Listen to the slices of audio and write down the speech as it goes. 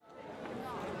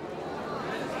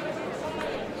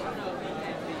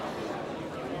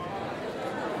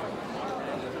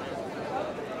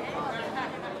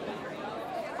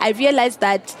I realized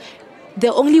that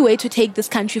the only way to take this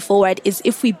country forward is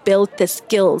if we build the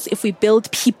skills, if we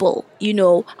build people.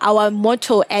 Our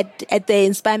motto at the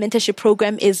Inspire Mentorship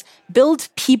Program is build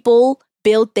people,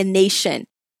 build the nation.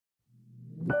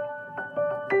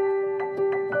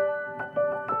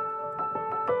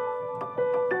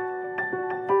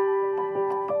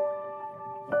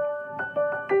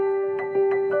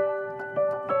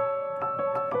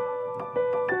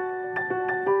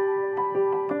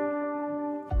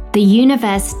 The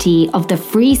University of the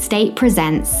Free State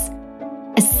presents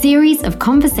a series of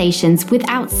conversations with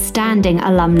outstanding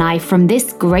alumni from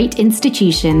this great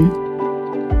institution.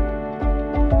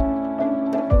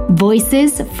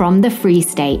 Voices from the Free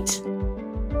State.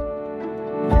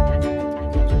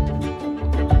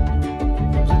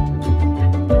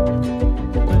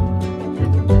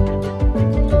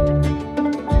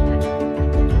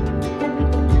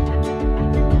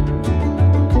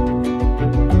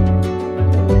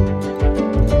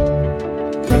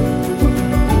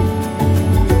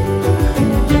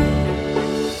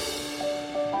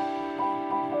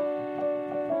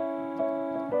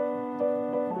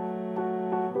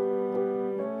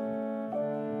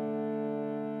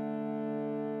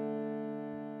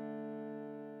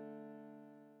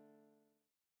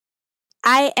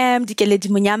 I am Dikeledi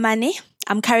Munyamane.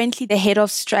 I'm currently the head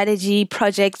of strategy,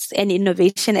 projects, and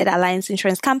innovation at Alliance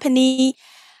Insurance Company.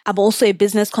 I'm also a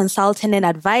business consultant and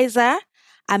advisor.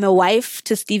 I'm a wife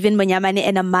to Stephen Munyamane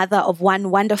and a mother of one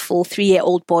wonderful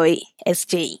 3-year-old boy,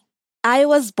 SJ. I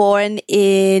was born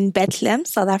in Bethlehem,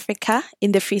 South Africa,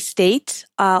 in the Free State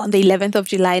on the 11th of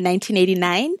July,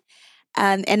 1989.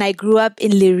 And I grew up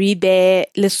in Leribe,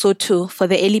 Lesotho for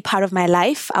the early part of my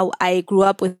life. I grew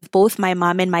up with both my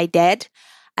mom and my dad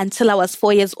until I was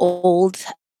 4 years old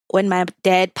when my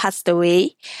dad passed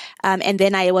away. And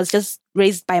then I was just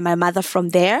raised by my mother from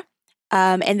there.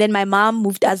 And then my mom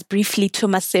moved us briefly to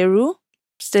Maseru,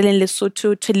 still in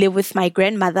Lesotho, to live with my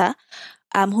grandmother,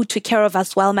 who took care of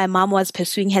us while my mom was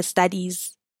pursuing her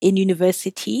studies in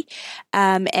university.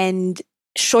 And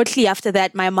shortly after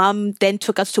that, my mom then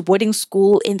took us to boarding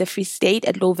school in the Free State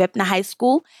at Lovepna High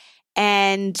School.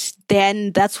 And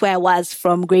then that's where I was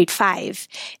from grade 5.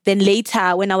 Then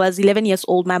later, when I was 11 years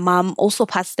old, my mom also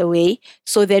passed away.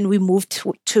 So then we moved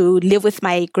to live with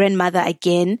my grandmother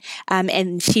again,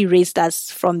 and she raised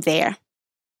us from there.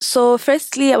 So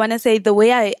firstly, I want to say the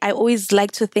way I always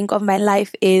like to think of my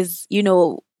life is,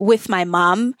 with my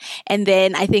mom, and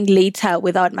then I think later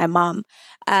without my mom.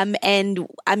 And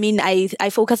I mean, I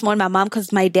focus more on my mom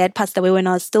because my dad passed away when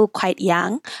I was still quite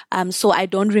young. So I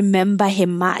don't remember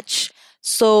him much.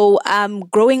 So,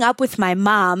 growing up with my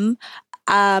mom,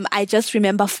 I just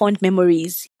remember fond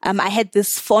memories. I had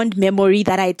this fond memory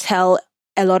that I tell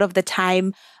a lot of the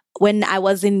time. When I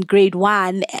was in grade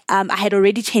 1, I had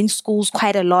already changed schools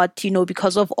quite a lot,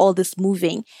 because of all this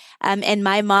moving. And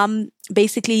my mom,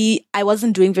 basically, I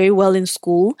wasn't doing very well in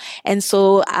school. And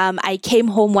so I came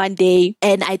home one day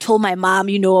and I told my mom,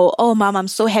 oh, mom, I'm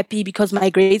so happy because my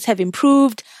grades have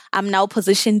improved. I'm now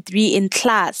position 3 in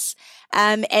class.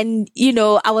 And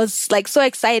I was like so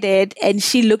excited. And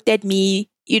she looked at me,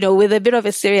 with a bit of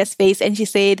a serious face. And she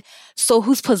said, so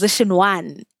who's position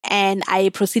 1? And I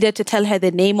proceeded to tell her the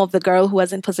name of the girl who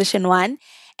was in position 1.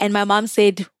 And my mom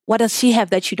said, what does she have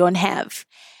that you don't have?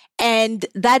 And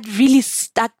that really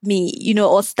stuck me,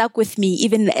 or stuck with me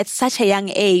even at such a young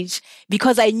age,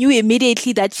 because I knew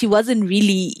immediately that she wasn't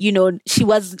really,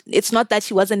 it's not that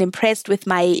she wasn't impressed with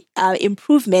my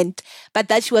improvement, but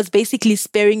that she was basically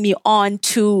spurring me on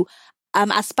to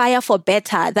aspire for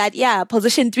better, that,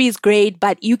 position 3 is great,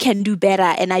 but you can do better.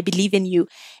 And I believe in you.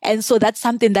 And so that's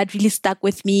something that really stuck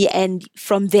with me. And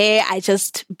from there, I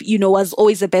just, was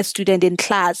always the best student in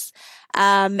class.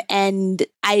 And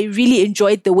I really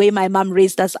enjoyed the way my mom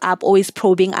raised us up, always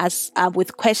probing us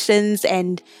with questions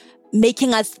and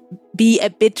making us be a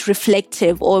bit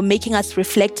reflective, or making us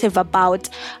reflective about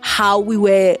how we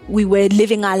were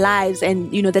living our lives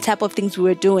and, the type of things we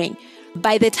were doing.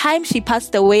 By the time she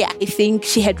passed away, I think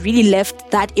she had really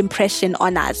left that impression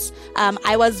on us.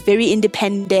 I was very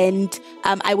independent.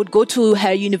 I would go to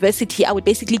her university. I would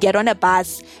basically get on a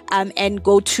bus and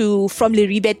go from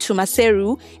Leribe to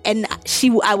Maseru, and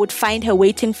I would find her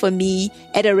waiting for me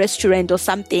at a restaurant or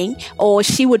something, or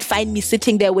she would find me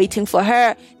sitting there waiting for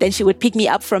her. Then she would pick me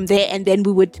up from there, and then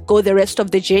we would go the rest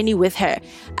of the journey with her.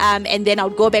 And then I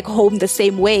would go back home the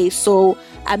same way. So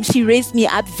she raised me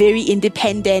up very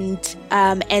independent.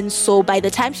 And so by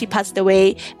the time she passed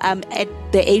away at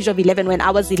the age of 11, when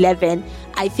I was 11,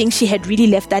 I think she had really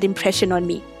left that impression on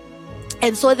me.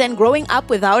 And so then growing up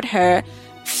without her,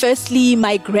 Firstly,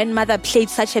 my grandmother played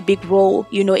such a big role,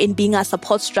 in being a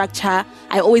support structure.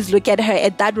 I always look at her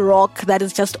at that rock that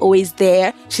is just always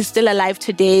there. She's still alive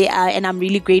today, and I'm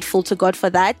really grateful to God for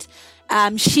that.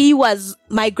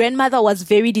 My grandmother was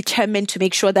very determined to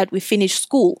make sure that we finish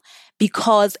school,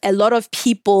 because a lot of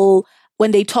people,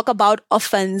 when they talk about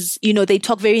orphans, they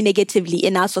talk very negatively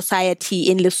in our society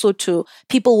in Lesotho.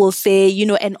 People will say,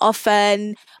 an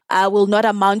orphan will not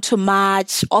amount to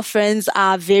much. Orphans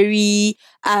are very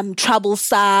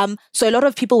troublesome. So a lot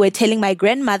of people were telling my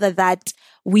grandmother that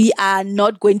we are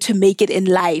not going to make it in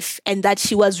life, and that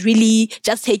she was really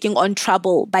just taking on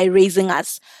trouble by raising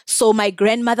us. So my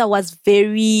grandmother was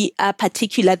very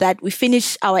particular that we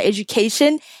finish our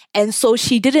education. And so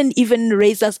she didn't even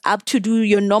raise us up to do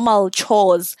your normal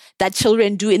chores that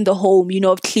children do in the home,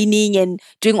 of cleaning and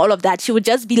doing all of that. She would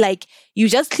just be like, you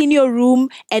just clean your room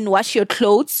and wash your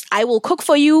clothes. I will cook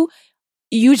for you.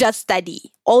 You just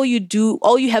study. All you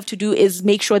have to do is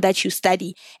make sure that you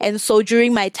study. And so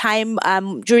during my time,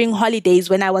 during holidays,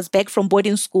 when I was back from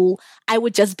boarding school, I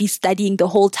would just be studying the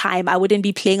whole time. I wouldn't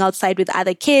be playing outside with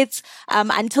other kids,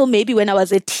 until maybe when I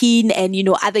was a teen and,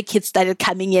 other kids started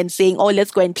coming in saying, oh,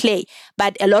 let's go and play.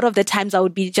 But a lot of the times I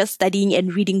would be just studying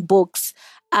and reading books.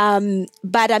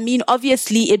 But I mean,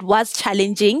 obviously it was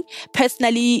challenging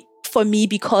personally for me,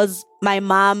 because my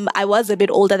mom, I was a bit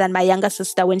older than my younger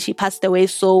sister when she passed away.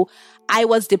 So I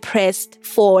was depressed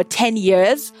for 10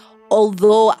 years,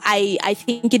 although I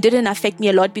think it didn't affect me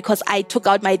a lot because I took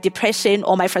out my depression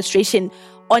or my frustration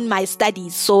on my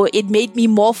studies. So it made me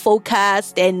more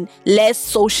focused and less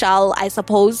social, I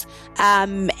suppose.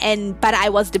 But I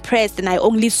was depressed, and I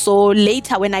only saw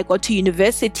later when I got to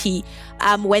university,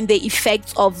 when the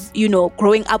effects of,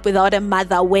 growing up without a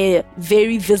mother were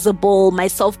very visible. My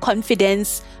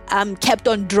self-confidence kept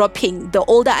on dropping. The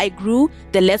older I grew,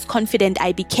 the less confident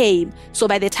I became. So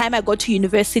by the time I got to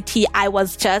university, I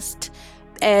was just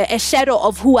a shadow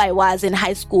of who I was in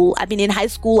high school. I mean, in high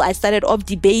school, I started off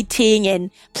debating and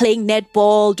playing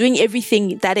netball, doing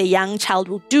everything that a young child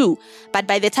would do. But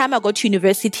by the time I got to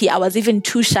university, I was even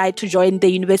too shy to join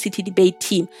the university debate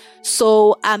team.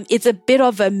 So it's a bit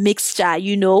of a mixture,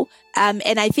 and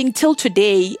I think till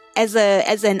today, as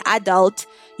an adult,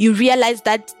 you realize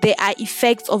that there are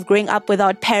effects of growing up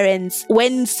without parents.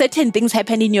 When certain things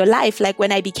happen in your life, like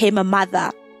when I became a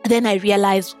mother, then I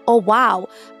realized, oh wow,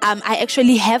 I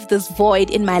actually have this void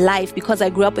in my life because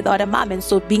I grew up without a mom. And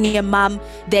so being a mom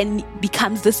then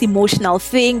becomes this emotional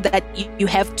thing that you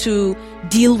have to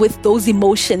deal with those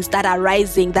emotions that are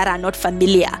rising, that are not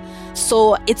familiar.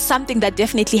 So it's something that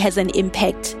definitely has an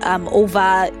impact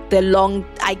over the long,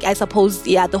 I suppose,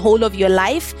 the whole of your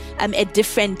life, at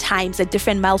different times, at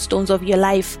different milestones of your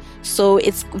life. So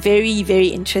it's very, very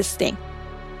interesting.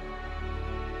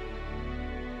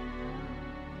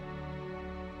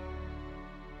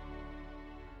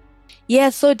 Yeah,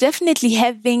 so definitely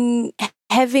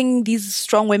having these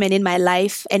strong women in my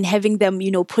life and having them,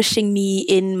 pushing me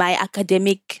in my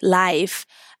academic life,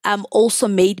 also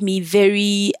made me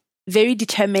very, very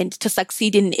determined to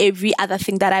succeed in every other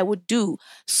thing that I would do.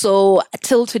 So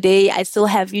till today, I still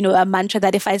have, a mantra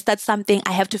that if I start something,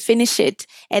 I have to finish it.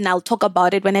 And I'll talk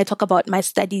about it when I talk about my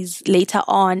studies later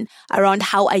on, around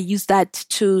how I use that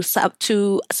to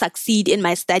succeed in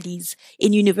my studies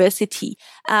in university.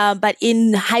 But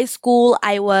in high school,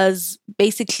 I was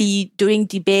basically doing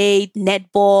debate,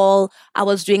 netball, I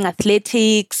was doing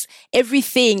athletics,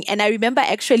 everything. And I remember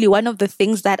actually one of the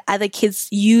things that other kids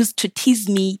used to tease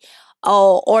me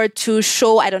or to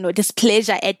show,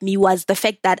 displeasure at me was the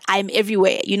fact that I'm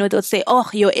everywhere. They'll say, oh,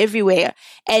 you're everywhere.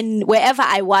 And wherever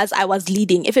I was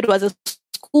leading. If it was a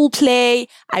school play,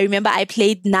 I remember I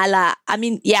played Nala.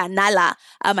 Nala.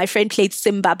 My friend played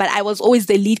Simba, but I was always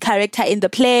the lead character in the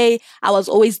play. I was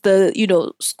always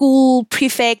the, school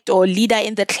prefect or leader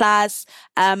in the class.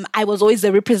 I was always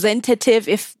the representative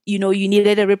if, you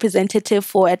needed a representative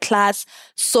for a class.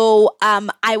 So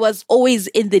I was always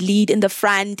in the lead, in the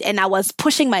front, and I was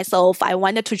pushing myself. I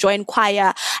wanted to join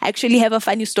choir. I actually have a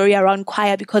funny story around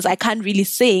choir because I can't really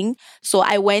sing. So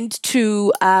I went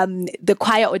to the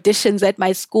choir auditions at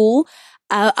my school.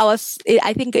 I was,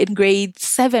 I think, in grade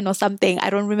 7 or something. I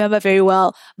don't remember very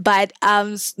well. But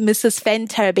Mrs.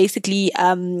 Fenter basically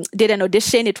did an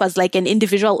audition. It was like an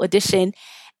individual audition.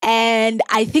 And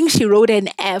I think she wrote an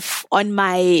F on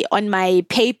my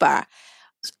paper.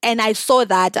 And I saw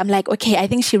that. I'm like, okay, I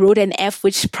think she wrote an F,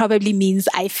 which probably means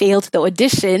I failed the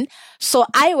audition. So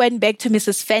I went back to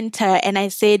Mrs. Fenter and I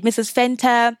said, Mrs.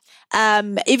 Fenter,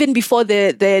 even before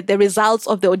the results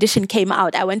of the audition came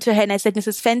out, I went to her and I said,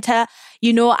 Mrs. Fenter,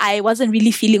 I wasn't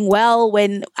really feeling well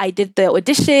when I did the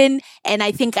audition, and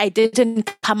I think I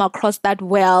didn't come across that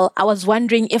well. I was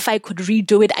wondering if I could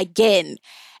redo it again.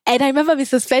 And I remember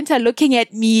Mrs. Fenter looking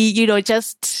at me,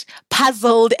 just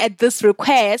puzzled at this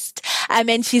request.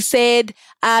 And she said,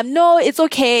 no, it's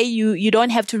okay. You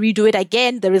don't have to redo it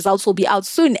again. The results will be out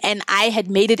soon. And I had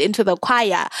made it into the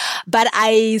choir, but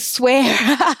I swear,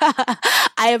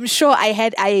 I am sure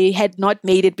I had not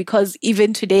made it, because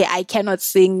even today I cannot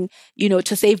sing,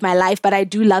 to save my life, but I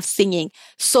do love singing.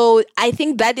 So I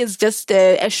think that is just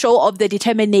a show of the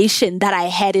determination that I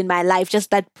had in my life, just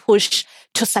that push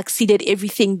to succeed at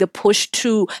everything, the push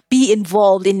to be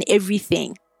involved in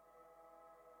everything.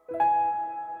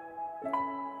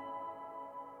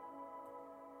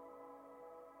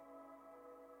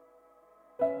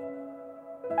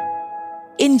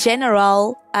 In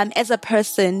general, as a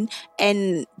person,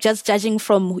 and just judging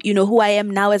from, who I am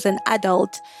now as an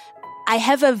adult, I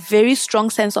have a very strong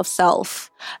sense of self.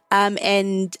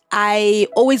 And I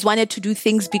always wanted to do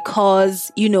things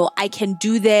because, I can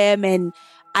do them, and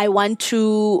I want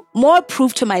to more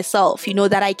prove to myself,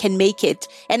 that I can make it.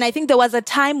 And I think there was a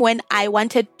time when I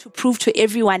wanted to prove to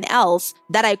everyone else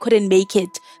that I couldn't make it.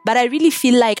 But I really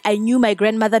feel like I knew my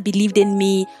grandmother believed in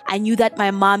me. I knew that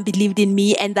my mom believed in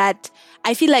me, and that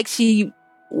I feel like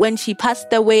when she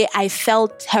passed away, I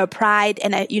felt her pride,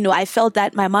 and I felt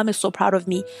that my mom is so proud of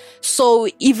me. So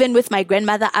even with my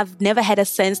grandmother, I've never had a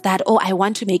sense that, I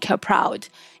want to make her proud.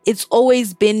 It's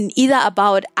always been either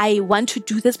about, I want to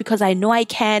do this because I know I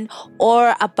can,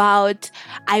 or about,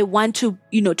 I want to,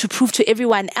 to prove to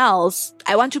everyone else.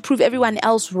 I want to prove everyone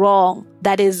else wrong.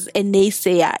 That is a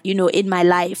naysayer, in my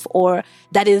life, or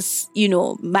that is,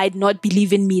 might not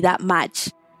believe in me that much.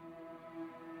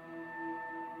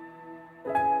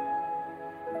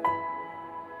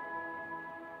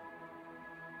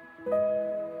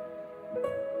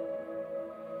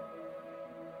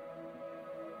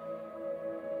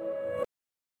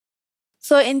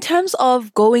 So in terms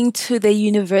of going to the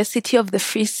University of the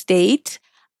Free State,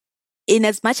 in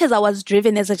as much as I was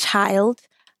driven as a child,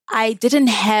 I didn't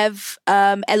have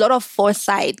a lot of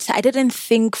foresight. I didn't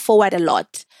think forward a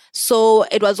lot. So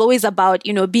it was always about,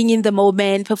 being in the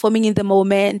moment, performing in the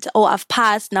moment. Oh, I've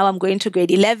passed. Now I'm going to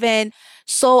grade 11.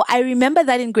 So I remember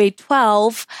that in grade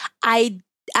 12, I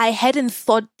hadn't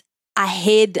thought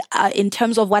ahead in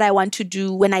terms of what I want to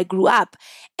do when I grew up.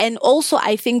 And also,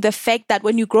 I think the fact that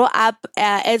when you grow up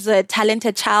as a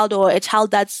talented child, or a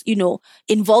child that's,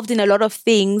 involved in a lot of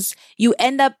things, you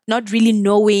end up not really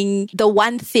knowing the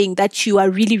one thing that you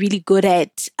are really, really good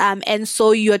at. And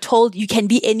so you're told you can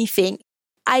be anything.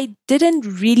 I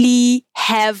didn't really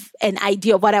have an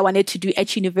idea of what I wanted to do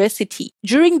at university.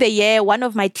 During the year, one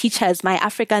of my teachers, my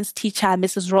Afrikaans teacher,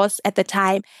 Mrs. Ross at the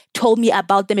time, told me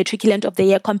about the Matriculant of the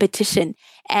Year competition.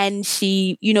 And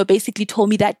she, basically told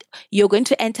me that you're going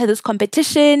to enter this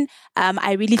competition.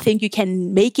 I really think you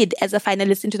can make it as a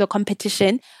finalist into the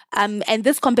competition. And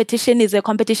this competition is a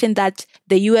competition that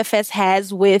the UFS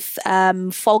has with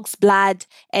Volksblad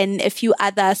and a few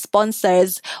other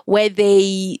sponsors, where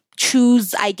they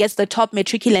choose, I guess, the top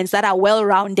matriculants that are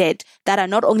well-rounded, that are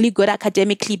not only good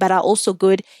academically, but are also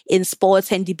good in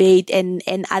sports and debate and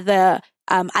other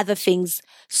things.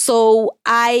 So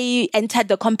I entered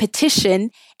the competition,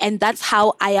 and that's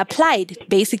how I applied,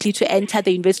 basically, to enter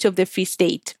the University of the Free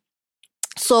State.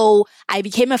 So I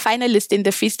became a finalist in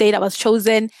the Free State. I was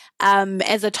chosen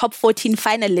as a top 14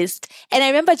 finalist. And I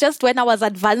remember just when I was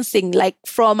advancing, like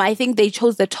from, I think they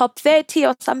chose the top 30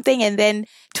 or something, and then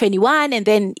 21, and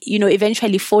then,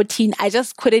 eventually 14. I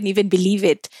just couldn't even believe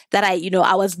it that I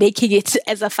was making it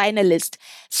as a finalist.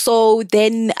 So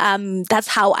then that's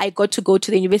how I got to go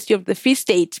to the University of the Free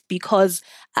State, because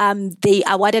they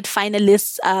awarded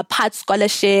finalists part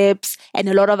scholarships and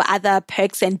a lot of other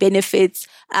perks and benefits,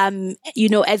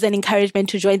 as an encouragement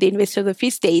to join the University of the Free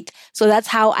State. So that's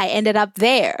how I ended up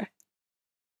there.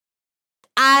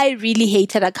 I really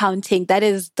hated accounting. That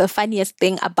is the funniest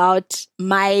thing about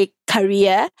my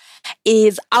career,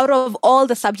 is out of all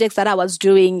the subjects that I was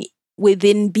doing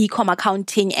within BCom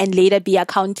accounting and later B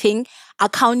accounting,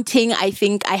 I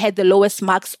think I had the lowest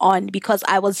marks on, because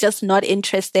I was just not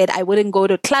interested. I wouldn't go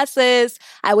to classes.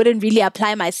 I wouldn't really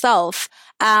apply myself.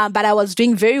 But I was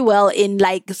doing very well in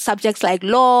like subjects like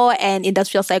law and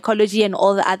industrial psychology and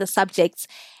all the other subjects.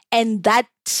 And that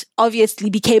obviously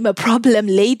became a problem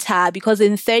later, because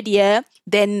in third year,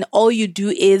 then all you do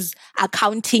is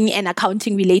accounting and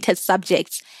accounting related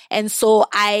subjects. And so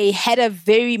I had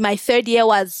my third year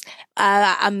was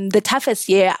the toughest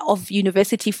year of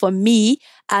university for me.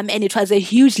 And it was a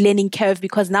huge learning curve,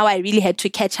 because now I really had to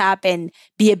catch up and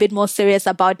be a bit more serious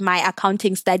about my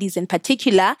accounting studies in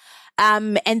particular.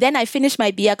 And then I finished my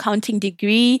B accounting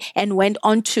degree and went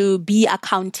on to B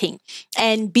accounting.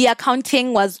 And B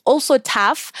accounting was also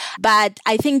tough, but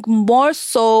I think more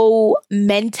so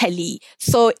mentally.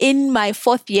 So in my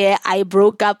fourth year, I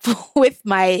broke up with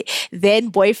my then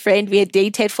boyfriend. We had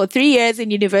dated for 3 years in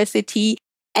university.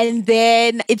 And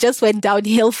then it just went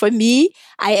downhill for me.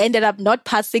 I ended up not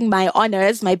passing my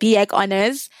honors, my BAc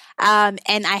honors. And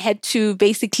I had to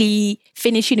basically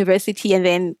finish university. And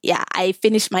then, I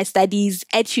finished my studies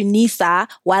at UNISA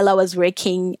while I was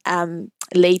working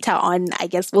later on. I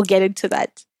guess we'll get into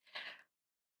that.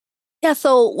 Yeah,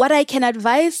 so what I can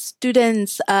advise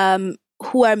students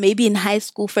who are maybe in high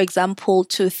school, for example,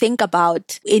 to think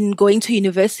about in going to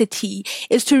university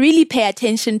is to really pay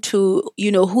attention to,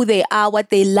 who they are, what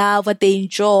they love, what they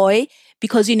enjoy,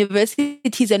 because university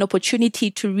is an opportunity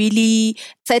to really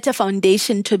set a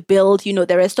foundation to build,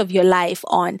 the rest of your life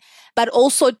on. But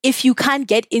also, if you can't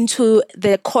get into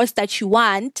the course that you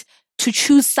want, to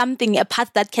choose something, a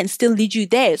path that can still lead you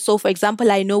there. So, for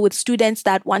example, I know with students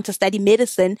that want to study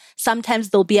medicine,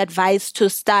 sometimes they'll be advised to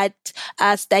start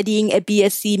studying a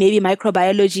BSc, maybe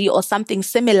microbiology or something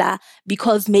similar,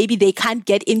 because maybe they can't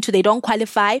they don't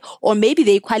qualify, or maybe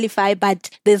they qualify,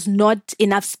 but there's not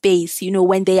enough space,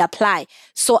 when they apply.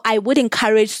 So I would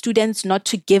encourage students not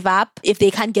to give up if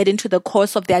they can't get into the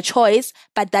course of their choice,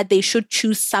 but that they should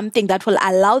choose something that will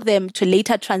allow them to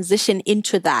later transition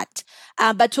into that.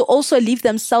 But to also leave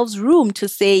themselves room to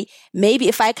say, maybe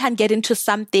if I can't get into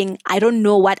something, I don't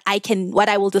know what I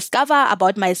will discover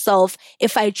about myself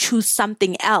if I choose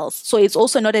something else. So it's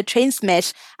also not a train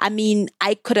smash. I mean,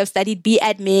 I could have studied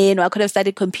B-admin, or I could have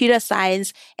studied computer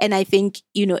science. And I think,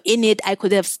 in it, I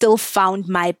could have still found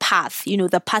my path,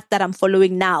 the path that I'm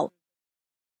following now.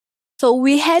 So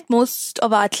we had most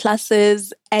of our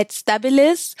classes at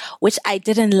Stabilis, which I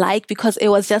didn't like because it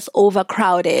was just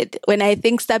overcrowded. When I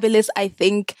think Stabilis, I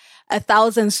think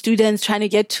 1,000 students trying to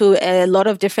get to a lot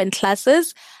of different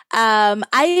classes.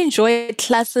 I enjoyed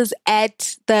classes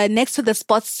at next to the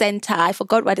sports center. I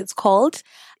forgot what it's called.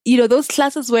 Those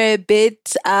classes were a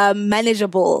bit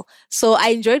manageable. So I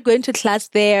enjoyed going to class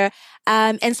there.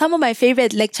 And some of my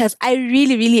favorite lectures, I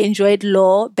really, really enjoyed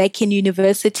law back in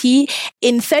university.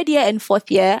 In third year and fourth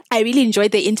year, I really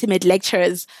enjoyed the intimate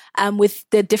lectures with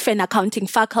the different accounting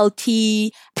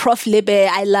faculty, Prof. Libe.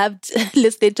 I loved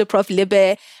listening to Prof.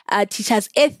 Libe teach us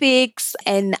ethics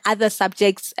and other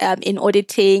subjects in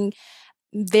auditing.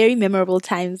 Very memorable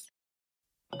times.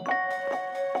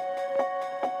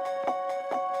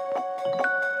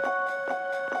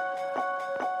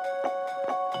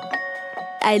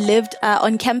 I lived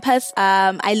on campus.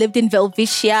 I lived in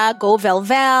Velvicia, go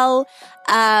Velvel.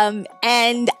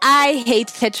 And I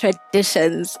hated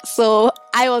traditions. So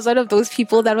I was one of those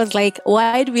people that was like,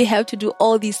 why do we have to do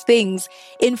all these things?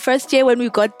 In first year when we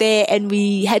got there and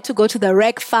we had to go to the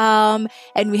rec farm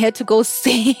and we had to go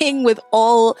sing with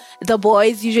all the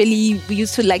boys. Usually we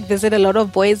used to visit a lot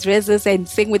of boys' reses and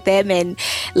sing with them and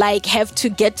have to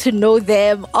get to know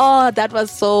them. Oh, that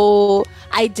was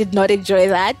I did not enjoy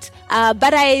that.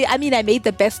 But I made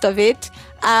the best of it.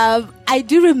 I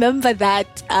do remember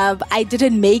that I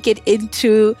didn't make it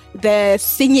into the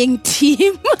singing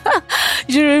team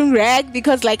during reg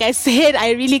because, like I said,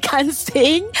 I really can't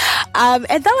sing. And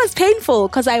that was painful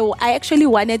because I actually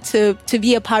wanted to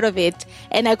be a part of it.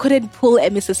 And I couldn't pull a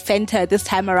Mrs. Fenter this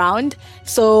time around.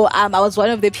 So I was one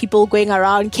of the people going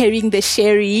around carrying the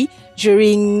sherry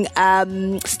during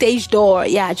stage door.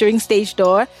 Yeah, during stage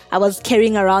door, I was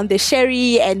carrying around the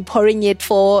sherry and pouring it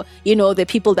for, the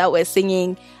people that were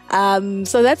singing.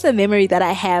 So that's a memory that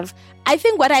I have. I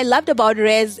think what I loved about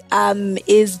Res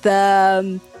is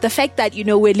the fact that,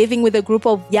 we're living with a group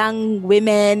of young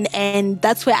women, and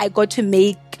that's where I got to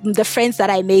make the friends that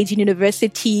I made in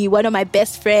university. One of my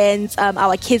best friends,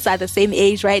 our kids are the same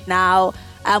age right now.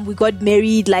 We got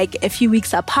married a few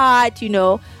weeks apart,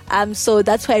 so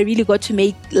that's where I really got to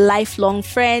make lifelong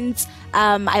friends.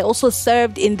 I also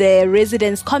served in the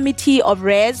residence committee of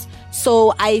Res.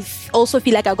 So I also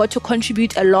feel like I got to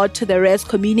contribute a lot to the Res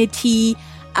community.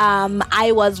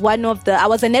 I was a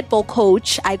netball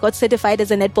coach. I got certified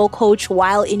as a netball coach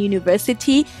while in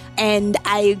university, and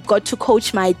I got to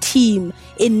coach my team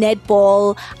in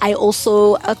netball. I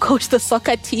also coached the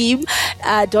soccer team.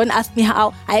 Don't ask me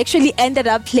how. I actually ended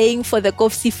up playing for the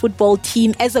Kofsi football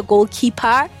team as a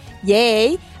goalkeeper.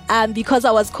 Yay. Because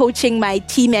I was coaching my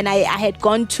team and I had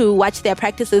gone to watch their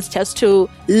practices just to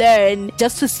learn,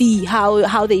 just to see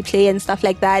how they play and stuff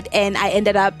like that. And I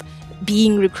ended up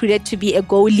being recruited to be a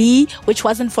goalie, which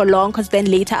wasn't for long because then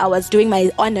later I was doing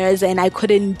my honors and I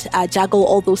couldn't juggle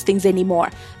all those things anymore.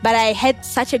 But I had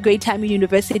such a great time in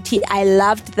university. I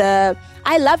loved the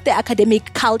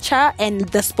academic culture and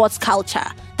the sports culture.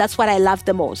 That's what I loved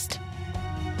the most.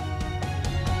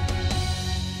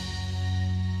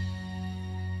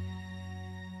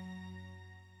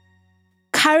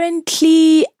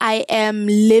 Currently, I am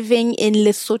living in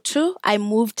Lesotho. I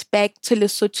moved back to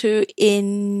Lesotho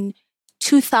in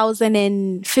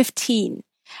 2015.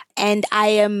 And I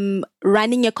am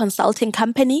running a consulting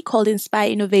company called Inspire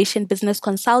Innovation Business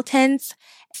Consultants.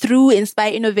 Through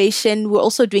Inspire Innovation, we're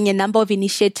also doing a number of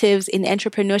initiatives in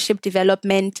entrepreneurship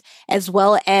development, as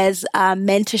well as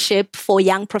mentorship for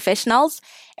young professionals.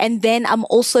 And then I'm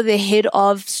also the head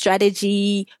of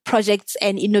strategy, projects,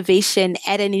 and innovation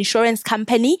at an insurance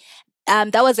company.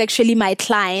 That was actually my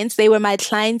clients. They were my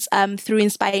clients through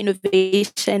Inspire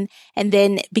Innovation. And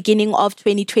then beginning of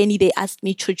 2020, they asked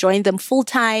me to join them full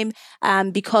time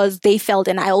because they felt,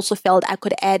 and I also felt I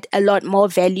could add a lot more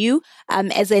value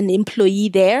as an employee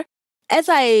there. As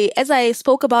I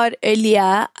spoke about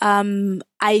earlier,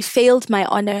 I failed my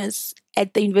honors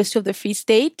at the University of the Free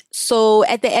State. So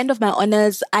at the end of my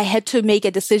honors, I had to make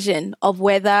a decision of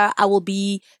whether I will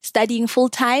be studying full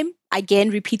time, again,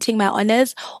 repeating my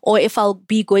honors, or if I'll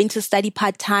be going to study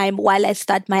part-time while I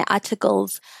start my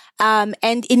articles.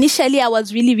 And initially, I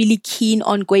was really, really keen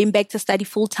on going back to study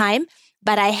full-time,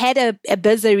 but I had a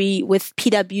bursary with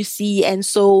PwC, and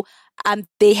so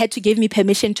they had to give me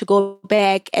permission to go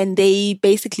back, and they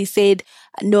basically said,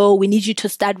 no, we need you to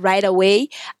start right away.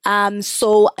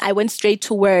 So I went straight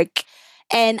to work.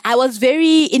 And I was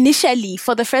initially,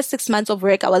 for the first 6 months of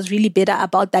work, I was really bitter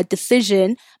about that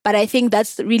decision. But I think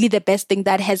that's really the best thing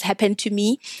that has happened to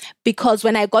me, because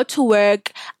when I got to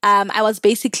work, I was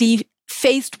basically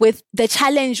faced with the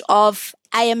challenge of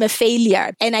I am a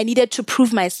failure and I needed to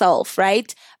prove myself,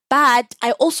 right? But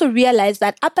I also realized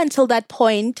that up until that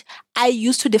point, I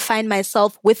used to define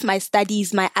myself with my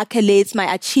studies, my accolades,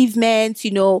 my achievements.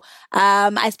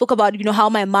 I spoke about, how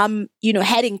my mom,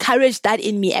 had encouraged that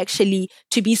in me actually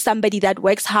to be somebody that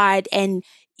works hard and,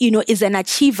 is an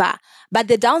achiever. But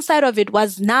the downside of it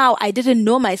was now I didn't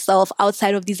know myself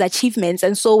outside of these achievements.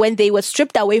 And so when they were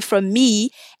stripped away from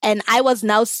me and I was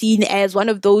now seen as one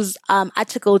of those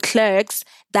article clerks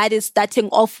that is starting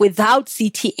off without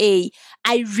CTA,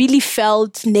 I really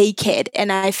felt naked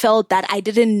and I felt that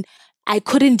I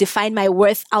couldn't define my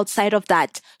worth outside of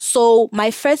that. So my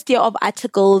first year of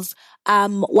articles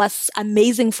was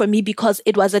amazing for me because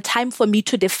it was a time for me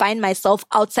to define myself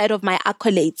outside of my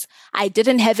accolades. I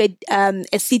didn't have a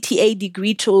CTA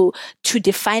degree to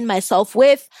define myself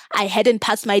with. I hadn't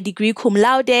passed my degree cum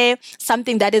laude,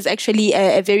 something that is actually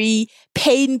a very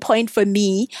pain point for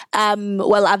me.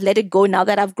 Well, I've let it go now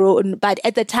that I've grown, but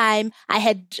at the time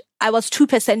I was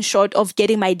 2% short of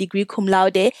getting my degree cum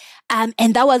laude.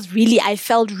 And that was I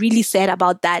felt really sad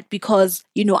about that because,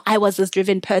 I was this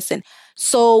driven person.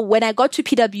 So when I got to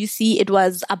PwC, it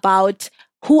was about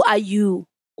who are you?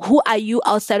 Who are you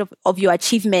outside of your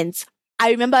achievements?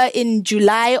 I remember in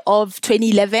July of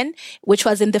 2011, which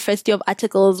was in the first year of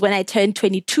articles, when I turned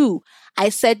 22, I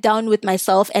sat down with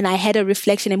myself and I had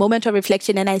a moment of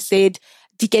reflection. And I said,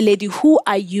 Dikeledi, who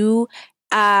are you?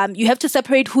 You have to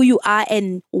separate who you are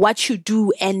and what you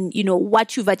do and,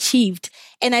 what you've achieved.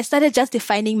 And I started just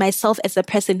defining myself as a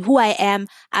person, who I am.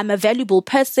 I'm a valuable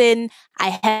person.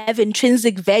 I have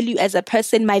intrinsic value as a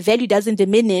person. My value doesn't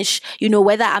diminish,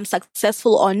 whether I'm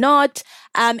successful or not.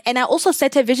 And I also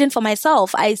set a vision for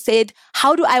myself. I said,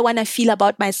 how do I want to feel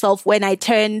about myself when I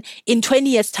turn in 20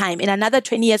 years time, in another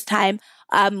 20 years time?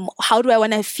 How do I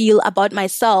want to feel about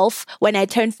myself when I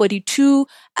turn 42?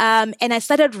 And I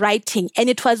started writing, and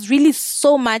it was really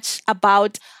so much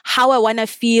about how I want to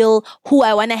feel, who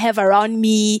I want to have around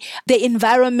me, the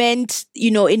environment,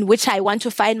 in which I want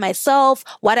to find myself,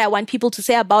 what I want people to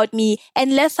say about me,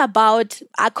 and less about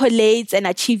accolades and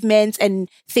achievements and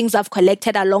things I've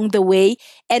collected along the way.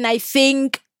 And I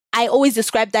think I always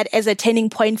describe that as a turning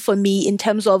point for me in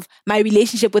terms of my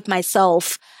relationship with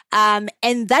myself.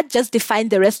 And that just defined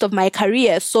the rest of my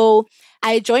career. So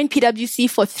I joined PwC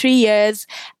for 3 years.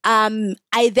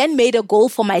 I then made a goal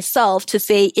for myself to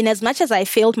say, in as much as I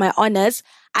failed my honors,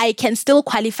 I can still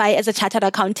qualify as a chartered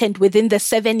accountant within the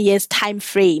 7 years time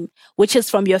frame, which is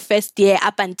from your first year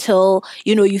up until,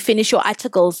 you finish your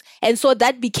articles. And so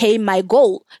that became my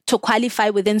goal, to qualify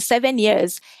within 7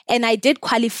 years. And I did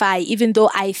qualify, even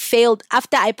though I failed.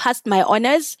 After I passed my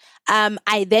honors,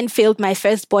 I then failed my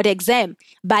first board exam.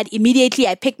 But immediately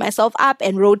I picked myself up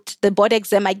and wrote the board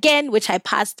exam again, which I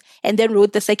passed, and then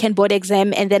wrote the second board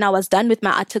exam. And then I was done with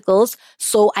my articles.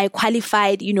 So I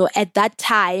qualified, at that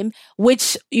time,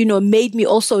 which, made me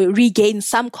also regain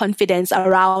some confidence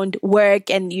around work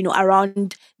and,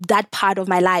 around that part of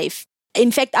my life.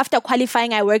 In fact, after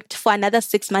qualifying, I worked for another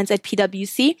 6 months at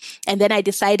PwC. And then I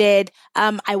decided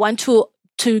I want to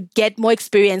get more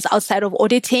experience outside of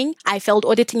auditing. I felt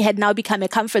auditing had now become a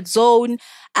comfort zone.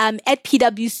 At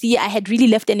PwC, I had really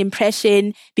left an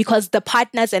impression because the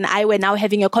partners and I were now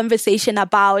having a conversation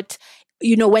about,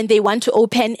 when they want to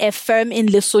open a firm in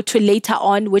Lesotho later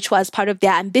on, which was part of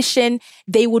their ambition,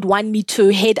 they would want me to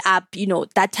head up,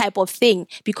 that type of thing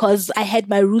because I had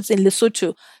my roots in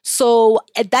Lesotho. So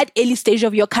at that early stage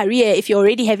of your career, if you're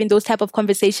already having those type of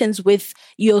conversations with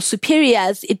your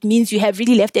superiors, it means you have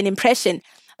really left an impression.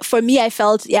 For me, I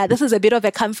felt, this is a bit of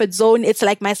a comfort zone. It's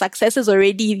like my success is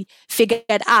already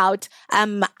figured out.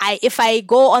 If I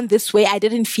go on this way, I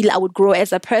didn't feel I would grow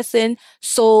as a person.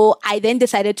 So I then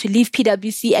decided to leave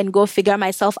PwC and go figure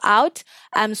myself out.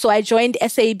 So I joined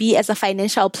SAB as a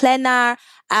financial planner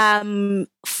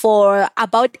for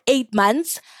about 8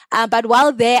 months. But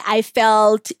while there, I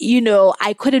felt,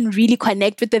 I couldn't really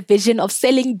connect with the vision of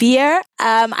selling beer.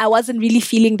 I wasn't really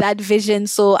feeling that vision.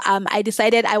 So I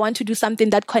decided I want to do something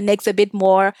that connects a bit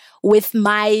more with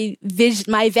my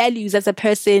my values as a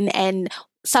person and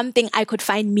something I could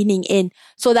find meaning in.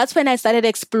 So that's when I started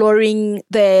exploring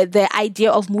the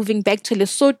idea of moving back to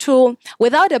Lesotho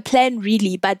without a plan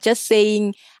really, but just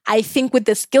saying, I think with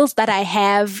the skills that I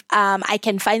have, I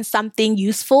can find something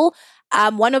useful.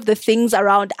 One of the things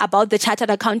about the chartered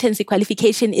accountancy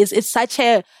qualification is it's such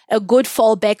a good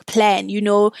fallback plan.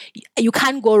 You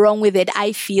can't go wrong with it,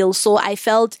 I feel. So I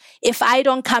felt if I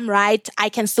don't come right, I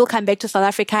can still come back to South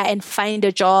Africa and find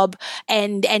a job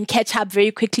and catch up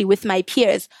very quickly with my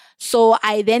peers. So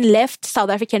I then left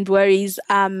South African Breweries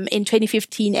in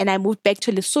 2015 and I moved back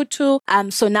to Lesotho.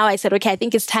 So now I said, okay, I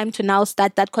think it's time to now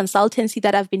start that consultancy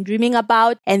that I've been dreaming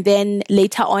about. And then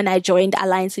later on, I joined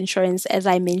Alliance Insurance, as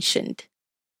I mentioned.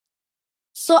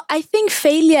 So I think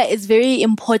failure is very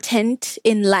important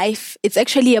in life. It's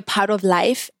actually a part of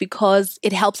life because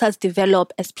it helps us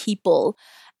develop as people.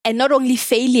 And not only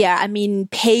failure,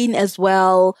 pain as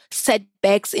well,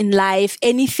 setbacks in life,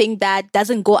 anything that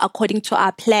doesn't go according to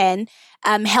our plan,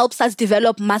 helps us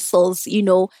develop muscles,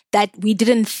 that we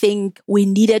didn't think we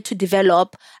needed to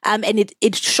develop. And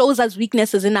it shows us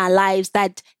weaknesses in our lives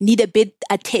that need a bit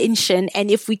attention. And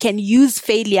if we can use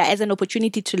failure as an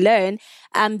opportunity to learn,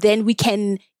 then we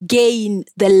can gain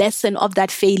the lesson of that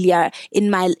failure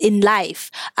in life.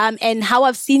 And how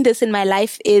I've seen this in my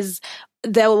life is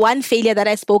the one failure that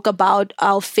I spoke about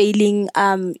of failing,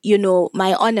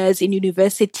 my honors in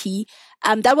university.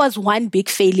 That was one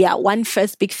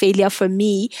first big failure for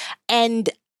me. And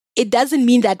it doesn't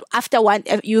mean that after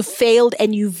you've failed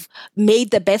and you've made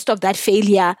the best of that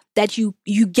failure, that you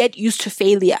get used to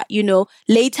failure.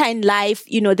 Later in life,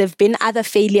 there've been other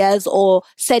failures or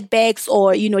setbacks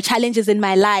or, challenges in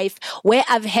my life where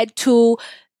I've had to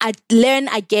learn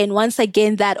once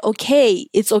again that, okay,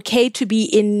 it's okay to be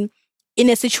in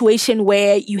a situation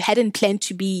where you hadn't planned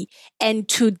to be and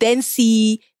to then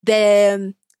see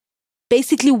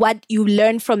basically what you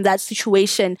learn from that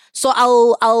situation. So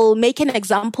I'll make an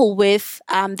example with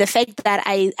the fact that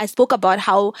I spoke about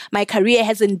how my career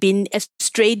hasn't been a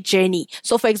straight journey.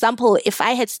 So for example, if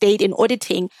I had stayed in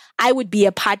auditing, I would be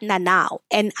a partner now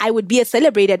and I would be a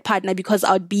celebrated partner because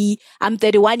I'm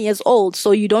 31 years old.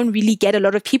 So you don't really get a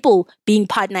lot of people being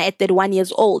partner at 31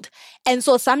 years old. And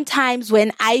so sometimes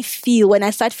when I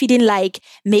start feeling like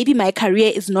maybe my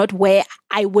career is not where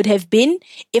I would have been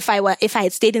if I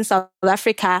had stayed in South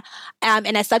Africa,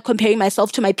 and I start comparing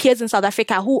myself to my peers in South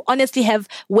Africa who honestly have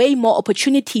way more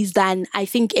opportunities than I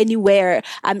think anywhere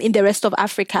in the rest of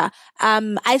Africa,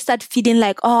 I start feeling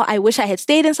like, oh, I wish I had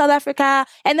stayed in South Africa.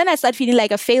 And then I start feeling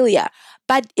like a failure.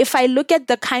 But if I look at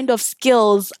the kind of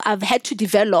skills I've had to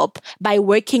develop by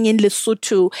working in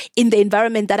Lesotho, in the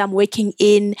environment that I'm working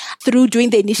in, through doing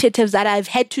the initiatives that I've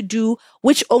had to do,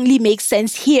 which only makes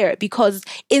sense here, because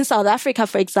in South Africa,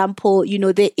 for example,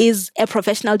 there is a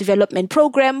professional development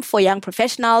program for young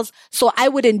professionals. So I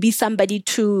wouldn't be somebody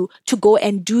to go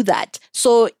and do that.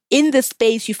 So in this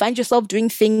space, you find yourself doing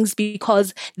things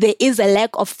because there is a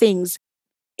lack of things.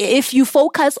 If you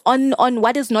focus on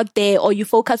what is not there, or you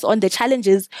focus on the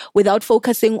challenges without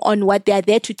focusing on what they are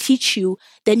there to teach you,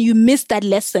 then you miss that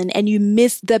lesson and you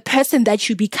miss the person that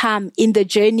you become in the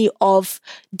journey of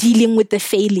dealing with the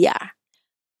failure.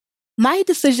 My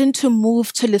decision to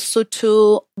move to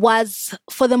Lesotho was,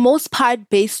 for the most part,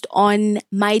 based on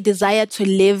my desire to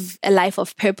live a life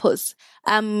of purpose.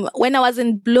 When I was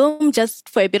in Bloem, just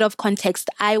for a bit of context,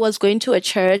 I was going to a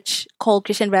church called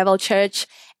Christian Revival Church.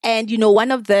 And, one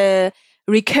of the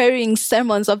recurring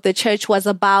sermons of the church was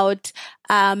about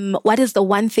what is the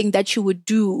one thing that you would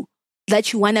do,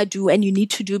 that you want to do and you need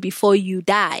to do before you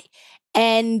die.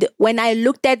 And when I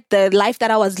looked at the life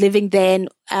that I was living then,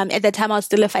 at the time I was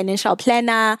still a financial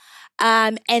planner,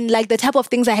 and like the type of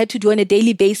things I had to do on a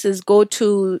daily basis, go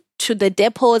to the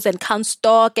depots and count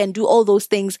stock and do all those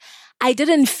things, I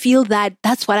didn't feel that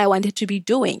that's what I wanted to be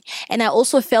doing. And I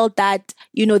also felt that,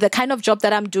 the kind of job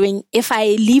that I'm doing, if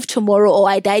I leave tomorrow or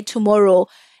I die tomorrow,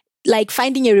 like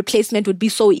finding a replacement would be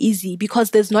so easy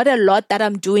because there's not a lot that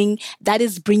I'm doing that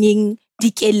is bringing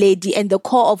Dikeledi and the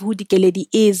core of who Dikeledi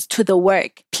is to the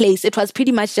workplace. It was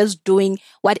pretty much just doing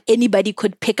what anybody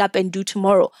could pick up and do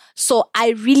tomorrow. So I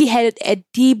really had a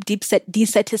deep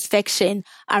dissatisfaction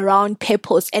around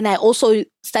purpose. And I also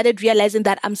started realizing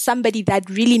that I'm somebody that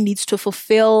really needs to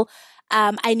fulfill.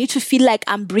 I need to feel like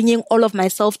I'm bringing all of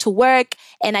myself to work,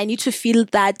 and I need to feel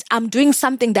that I'm doing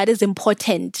something that is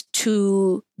important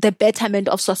to the betterment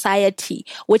of society,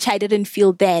 which I didn't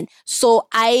feel then. So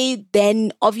I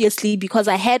then, obviously, because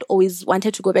I had always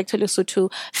wanted to go back to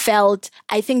Lesotho, felt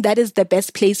I think that is the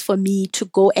best place for me to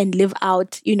go and live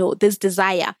out, this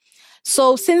desire.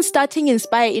 So since starting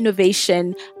Inspire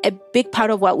Innovation, a big part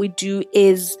of what we do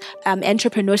is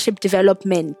entrepreneurship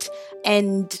development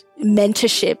and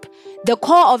mentorship. The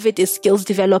core of it is skills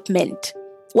development.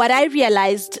 What I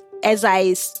realized as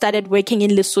I started working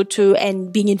in Lesotho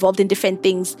and being involved in different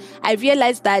things, I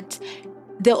realized that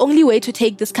the only way to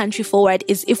take this country forward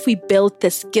is if we build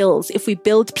the skills, if we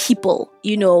build people.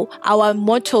 Our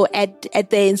motto at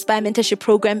the Inspire Mentorship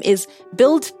Program is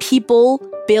build people,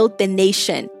 build the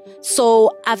nation.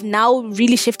 So I've now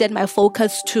really shifted my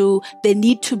focus to the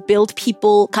need to build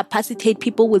people, capacitate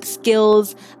people with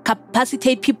skills,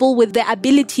 capacitate people with the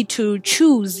ability to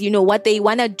choose, what they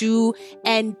want to do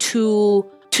and to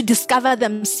discover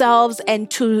themselves and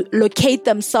to locate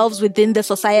themselves within the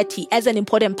society as an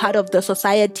important part of the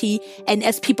society and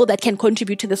as people that can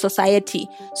contribute to the society.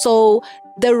 So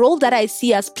the role that I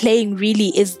see us playing really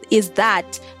is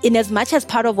that, in as much as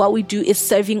part of what we do is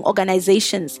serving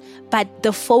organizations, but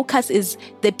the focus is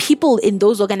the people in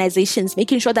those organizations,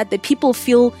 making sure that the people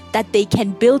feel that they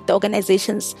can build the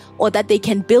organizations or that they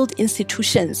can build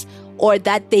institutions or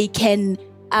that they can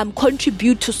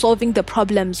contribute to solving the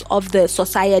problems of the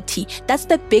society. That's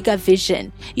the bigger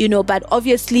vision, but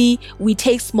obviously we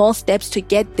take small steps to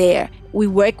get there. We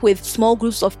work with small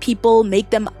groups of people, make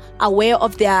them aware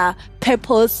of their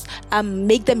purpose,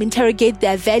 make them interrogate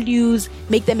their values,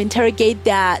 make them interrogate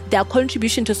their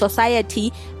contribution to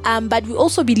society. But we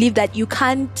also believe that you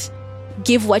can't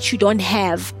give what you don't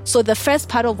have. So the first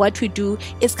part of what we do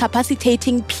is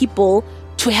capacitating people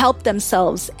to help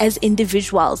themselves as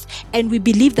individuals. And we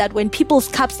believe that when people's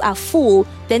cups are full,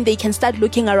 then they can start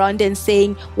looking around and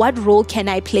saying, what role can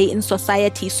I play in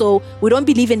society? So we don't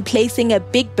believe in placing a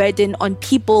big burden on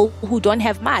people who don't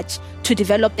have much to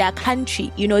develop their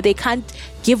country. They can't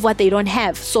give what they don't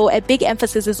have. So a big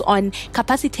emphasis is on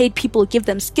capacitate people, give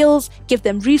them skills, give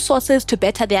them resources to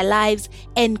better their lives,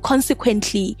 and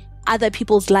consequently, other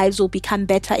people's lives will become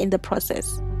better in the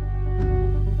process.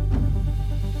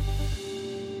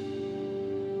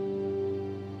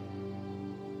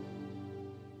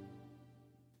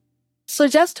 So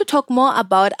just to talk more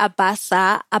about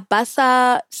ABASA,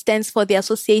 ABASA stands for the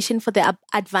Association for the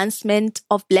Advancement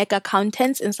of Black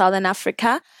Accountants in Southern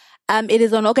Africa. It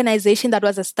is an organization that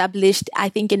was established, I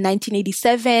think, in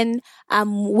 1987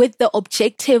 with the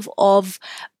objective of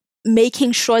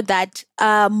making sure that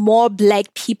more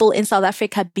Black people in South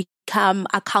Africa become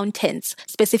accountants,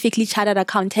 specifically chartered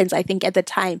accountants, I think, at the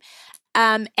time.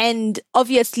 And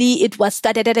obviously, it was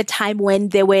started at a time when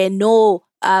there were no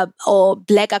or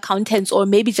Black accountants, or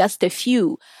maybe just a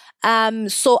few.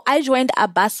 So I joined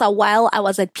ABASA while I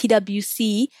was at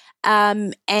PwC.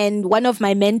 And one of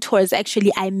my mentors,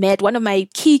 actually, one of my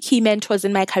key mentors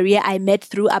in my career, I met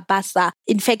through ABASA.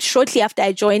 In fact, shortly after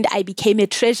I joined, I became a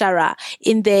treasurer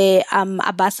in the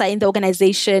ABASA, in the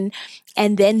organization.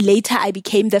 And then later, I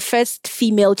became the first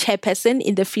female chairperson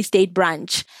in the Free State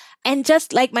branch. And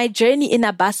just like my journey in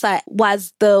ABASA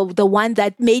was the one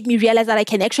that made me realize that I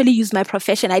can actually use my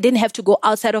profession. I didn't have to go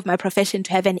outside of my profession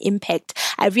to have an impact.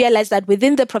 I realized that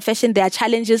within the profession, there are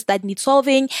challenges that need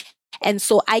solving. And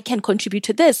so I can contribute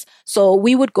to this. So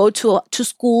we would go to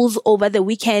schools over the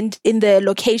weekend in the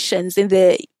locations, in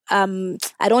the,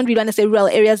 I don't really want to say rural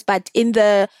areas, but in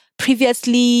the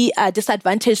previously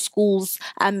disadvantaged schools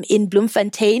in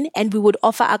Bloemfontein, and we would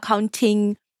offer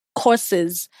accounting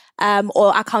courses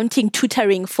or accounting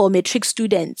tutoring for matric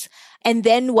students. And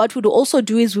then what we'd also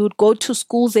do is we would go to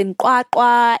schools in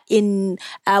QwaQwa, in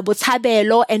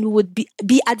Botshabelo, and we would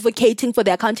be advocating for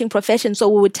the accounting profession. So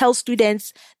we would tell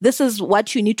students, this is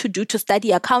what you need to do to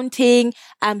study accounting.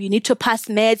 You need to pass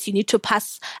maths, you need to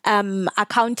pass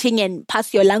accounting and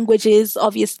pass your languages,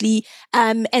 obviously.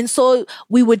 And so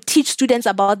we would teach students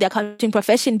about the accounting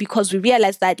profession, because we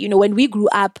realized that, when we grew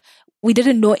up, we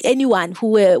didn't know anyone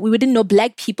we didn't know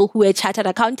Black people who were chartered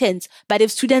accountants. But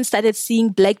if students started seeing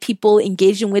Black people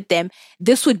engaging with them,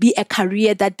 this would be a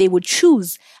career that they would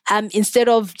choose, instead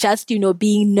of just,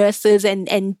 being nurses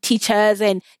and teachers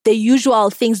and the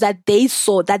usual things that they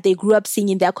saw, that they grew up seeing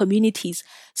in their communities.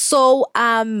 So,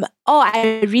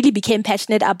 I really became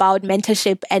passionate about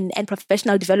mentorship and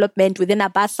professional development within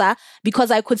Abasa,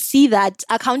 because I could see that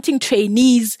accounting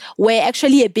trainees were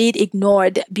actually a bit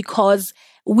ignored, because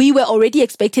we were already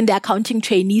expecting the accounting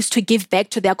trainees to give back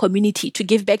to their community, to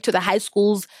give back to the high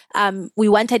schools. We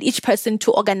wanted each person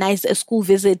to organize a school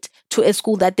visit to a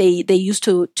school that they used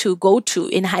to go to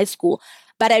in high school.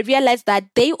 But I realized that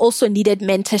they also needed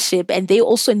mentorship, and they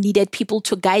also needed people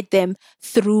to guide them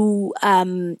through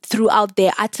throughout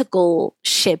their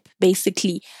articleship,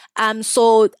 basically.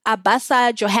 So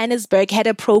Abasa Johannesburg had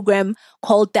a program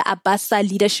called the Abasa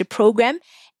Leadership Program.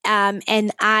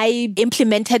 And I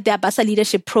implemented the Abasa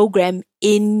Leadership Program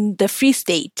in the Free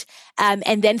State.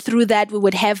 And then through that, we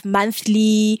would have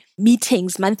monthly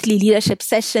meetings, monthly leadership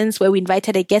sessions, where we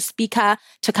invited a guest speaker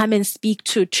to come and speak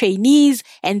to trainees.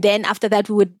 And then after that,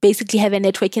 we would basically have a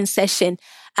networking session.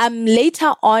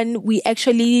 Later on, we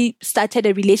actually started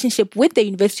a relationship with the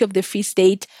University of the Free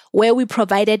State, where we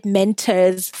provided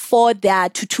mentors for their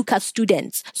Tutuka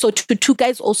students. So Tutuka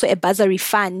is also a bursary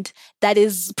fund that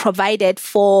is provided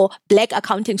for Black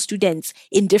accounting students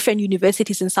in different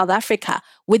universities in South Africa,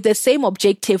 with the same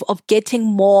objective of getting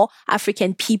more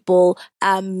African people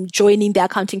joining the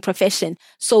accounting profession.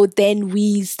 So then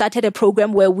we started a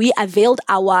program where we availed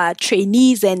our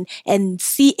trainees and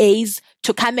CAs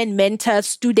to come and mentor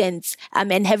students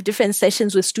and have different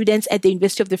sessions with students at the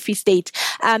University of the Free State.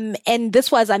 And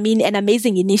this was, an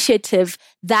amazing initiative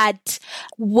that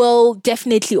will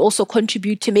definitely also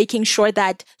contribute to making sure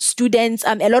that students,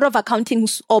 a lot of accounting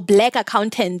or Black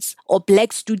accountants or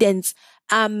Black students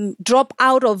drop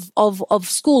out of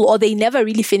school, or they never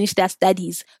really finish their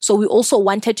studies. So we also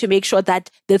wanted to make sure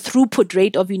that the throughput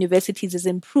rate of universities is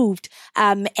improved,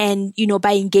 and,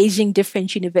 by engaging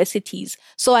different universities.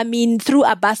 So, through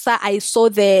Abasa, I saw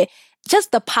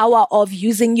just the power of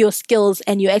using your skills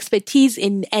and your expertise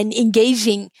and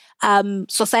engaging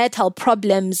societal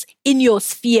problems in your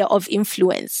sphere of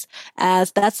influence.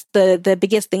 That's the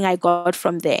biggest thing I got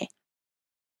from there.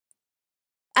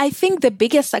 I think the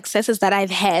biggest successes that I've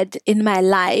had in my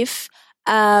life,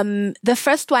 the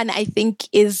first one I think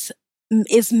is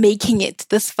making it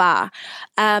this far.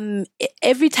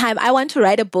 Every time I want to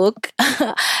write a book,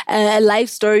 a life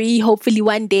story, hopefully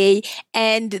one day,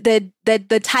 and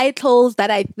the titles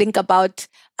that I think about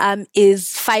is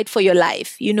Fight for Your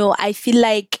Life. I feel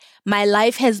like my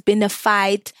life has been a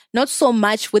fight, not so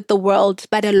much with the world,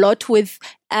 but a lot with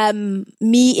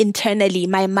me internally,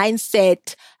 my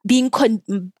mindset,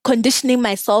 conditioning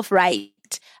myself right,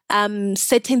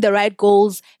 setting the right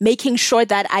goals, making sure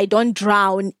that I don't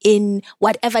drown in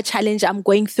whatever challenge I'm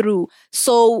going through.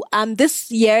 So this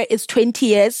year is 20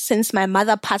 years since my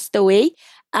mother passed away.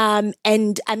 And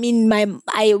I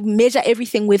measure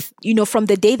everything with, from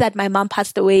the day that my mom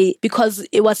passed away, because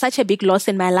it was such a big loss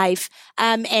in my life.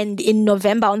 And in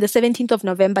November, on the 17th of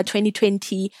November,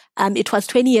 2020, it was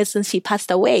 20 years since she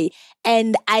passed away.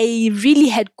 And I really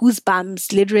had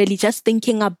goosebumps, literally just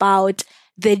thinking about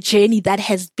the journey that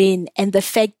has been, and the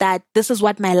fact that this is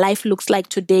what my life looks like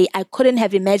today. I couldn't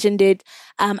have imagined it.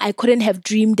 I couldn't have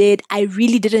dreamed it. I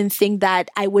really didn't think that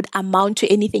I would amount to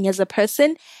anything as a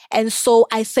person. And so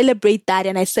I celebrate that,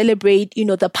 and I celebrate,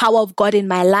 the power of God in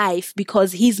my life,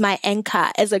 because He's my anchor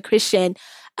as a Christian.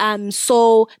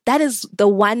 So that is the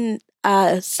one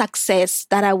success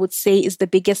that I would say is the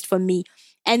biggest for me.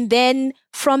 And then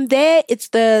from there, it's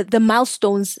the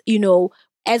milestones,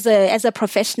 as a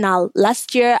professional.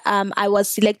 Last year, I was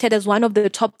selected as one of the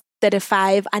top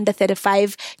 35, under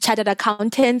 35 chartered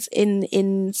accountants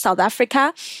in South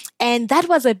Africa. And that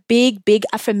was a big, big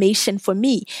affirmation for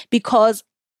me, because,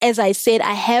 as I said,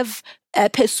 I have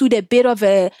pursued a bit of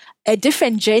a a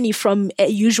different journey from a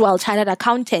usual chartered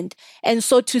accountant. And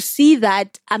so to see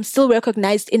that I'm still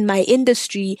recognized in my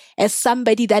industry as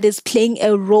somebody that is playing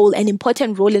a role, an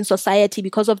important role in society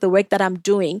because of the work that I'm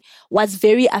doing, was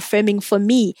very affirming for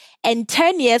me. And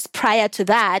 10 years prior to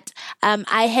that,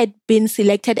 I had been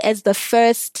selected as the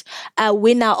first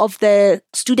winner of the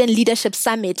Student Leadership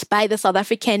Summit by the South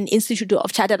African Institute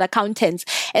of Chartered Accountants.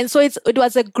 And so it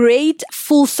was a great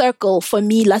full circle for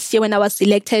me last year when I was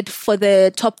selected for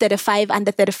the top 35,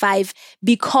 under 35,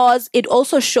 because it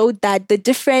also showed that the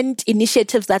different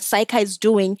initiatives that SAICA is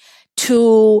doing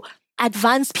to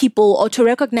advance people or to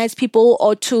recognize people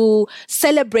or to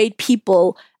celebrate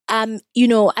people, I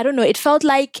don't know, it felt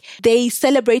like they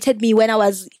celebrated me when I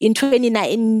was in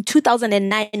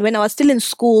 2009, when I was still in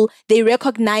school. They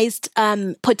recognized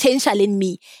potential in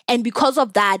me. And because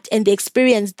of that and the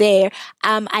experience there,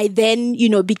 I then,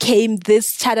 became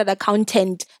this chartered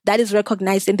accountant that is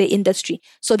recognized in the industry.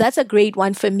 So that's a great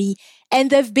one for me. And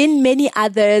there have been many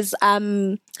others.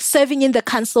 Serving in the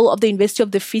Council of the University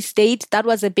of the Free State, that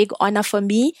was a big honor for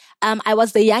me. I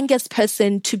was the youngest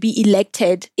person to be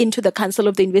elected into the Council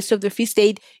of the University of the Free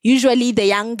State. Usually the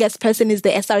youngest person is the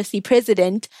SRC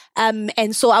president.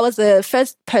 And so I was the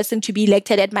first person to be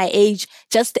elected at my age,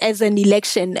 just as an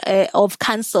election of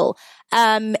council.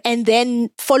 And then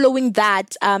following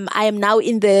that, I am now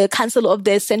in the Council of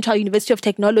the Central University of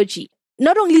Technology.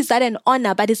 Not only is that an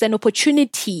honor, but it's an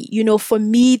opportunity, for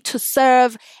me to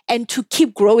serve and to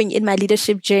keep growing in my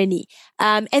leadership journey.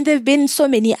 And there have been so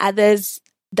many others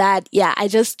that, I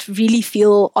just really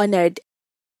feel honored.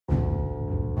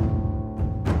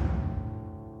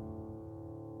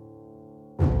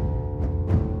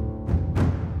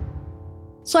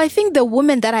 So I think the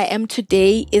woman that I am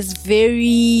today is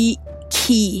very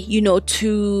key,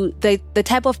 to the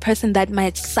type of person that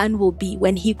my son will be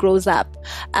when he grows up.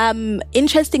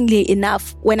 Interestingly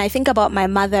enough, when I think about my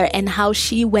mother and how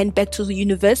she went back to the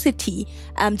university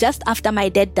just after my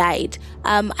dad died,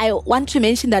 I want to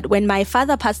mention that when my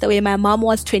father passed away, my mom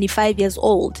was 25 years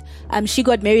old. She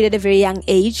got married at a very young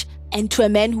age and to a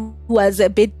man who was a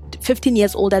bit 15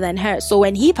 years older than her. So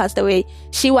when he passed away,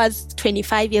 she was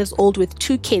 25 years old with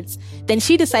 2 kids. Then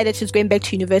she decided she's going back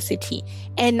to university.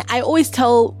 And I always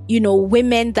tell,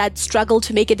 women that struggle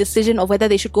to make a decision of whether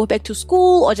they should go back to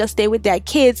school or just stay with their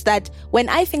kids, that when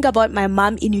I think about my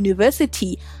mom in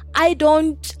university, I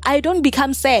don't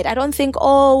become sad. I don't think,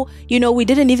 we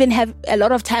didn't even have a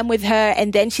lot of time with her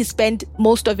and then she spent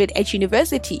most of it at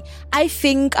university. I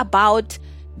think about,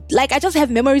 I just have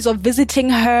memories of visiting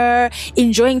her,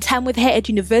 enjoying time with her at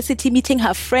university, meeting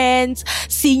her friends,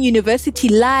 seeing university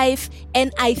life.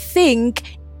 And I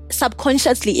think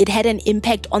subconsciously it had an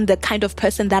impact on the kind of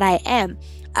person that I am.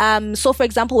 So for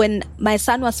example, when my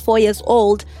son was 4 years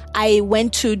old, I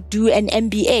went to do an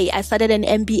MBA. I started an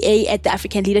MBA at the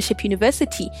African Leadership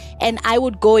University, and I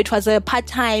would go, it was a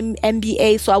part-time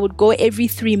MBA. So I would go every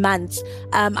 3 months.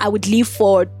 I would leave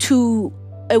for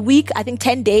a week, I think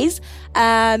 10 days.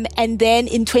 And then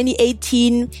in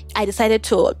 2018, I decided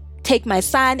to take my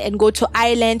son and go to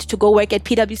Ireland to go work at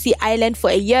PwC Ireland for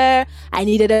a year. I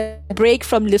needed a break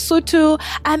from Lesotho.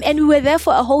 And we were there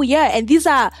for a whole year. And these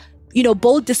are,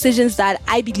 bold decisions that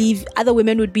I believe other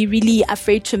women would be really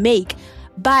afraid to make.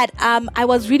 But I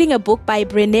was reading a book by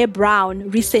Brené Brown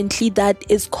recently that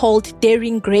is called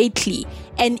Daring Greatly.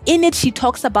 And in it, she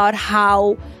talks about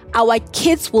how our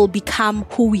kids will become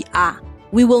who we are.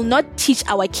 We will not teach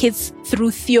our kids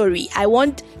through theory. I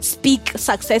won't speak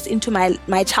success into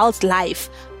my child's life.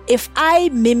 If I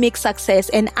mimic success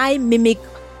and I mimic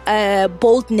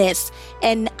boldness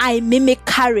and I mimic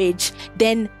courage,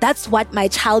 then that's what my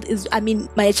child is.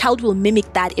 My child will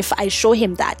mimic that if I show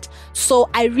him that. So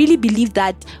I really believe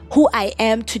that who I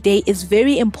am today is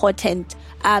very important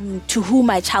to who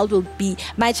my child will be.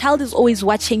 My child is always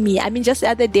watching me. Just the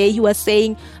other day he was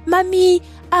saying, "Mommy,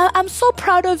 I'm so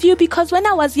proud of you because when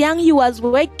I was young, you was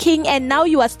working and now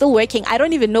you are still working." I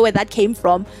don't even know where that came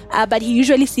from. But he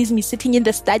usually sees me sitting in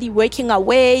the study working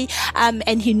away.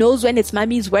 And he knows when it's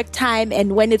mommy's work time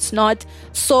and when it's not.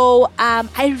 So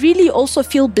I really also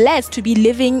feel blessed to be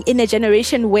living in a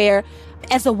generation where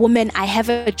as a woman, I have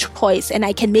a choice and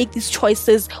I can make these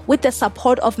choices with the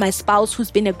support of my spouse,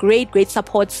 who's been a great, great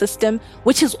support system,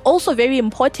 which is also very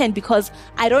important because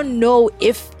I don't know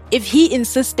if he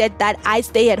insisted that I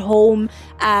stay at home,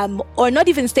 or not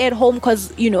even stay at home,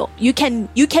 because, you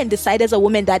can decide as a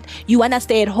woman that you want to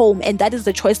stay at home and that is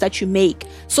the choice that you make.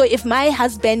 So if my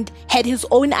husband had his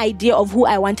own idea of who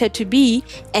I wanted to be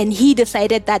and he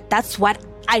decided that that's what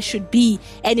I should be,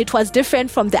 and it was different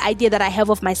from the idea that I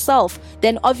have of myself,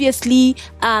 then obviously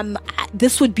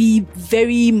this would be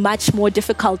very much more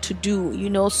difficult to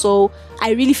do, So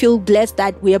I really feel blessed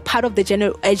that we are part of a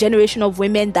generation of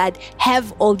women that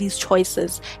have all these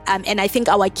choices. And I think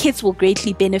our kids will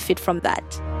greatly benefit from that.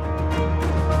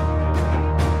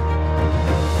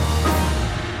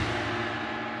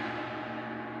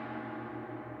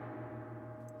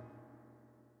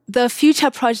 The future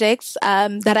projects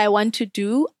that I want to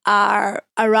do are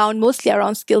mostly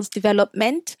around skills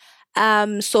development.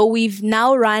 So we've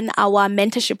now run our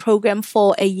mentorship program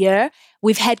for a year.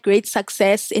 We've had great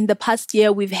success. In the past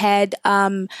year, we've had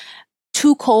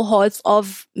 2 cohorts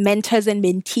of mentors and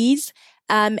mentees.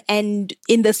 And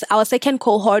in our second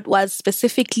cohort was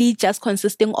specifically just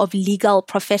consisting of legal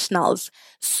professionals.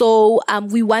 So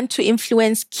we want to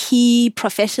influence key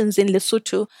professions in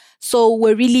Lesotho. So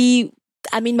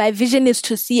my vision is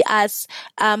to see us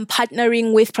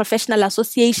partnering with professional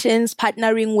associations,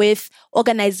 partnering with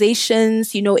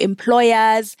organizations,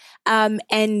 employers,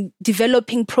 and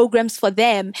developing programs for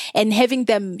them and having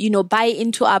them, buy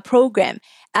into our program.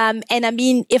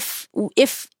 If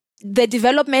the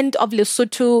development of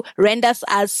Lesotho renders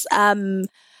us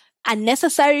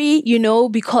unnecessary,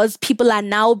 because people are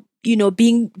now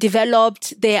being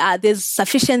developed, there's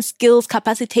sufficient skills,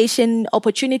 capacitation,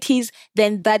 opportunities,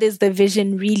 then that is the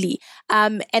vision really.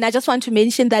 And I just want to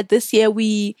mention that this year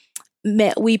we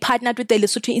partnered with the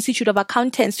Lesotho Institute of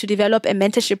Accountants to develop a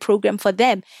mentorship program for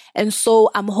them. And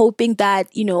so I'm hoping that,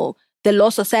 the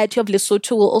Law Society of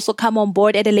Lesotho will also come on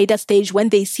board at a later stage when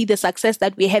they see the success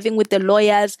that we're having with the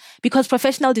lawyers, because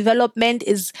professional development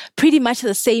is pretty much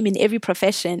the same in every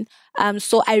profession.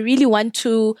 So I really want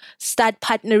to start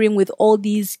partnering with all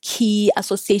these key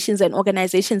associations and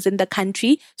organizations in the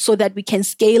country so that we can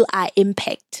scale our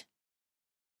impact.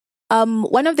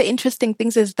 One of the interesting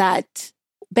things is that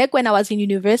back when I was in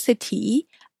university,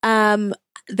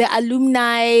 the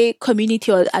alumni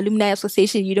community or alumni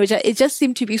association, it just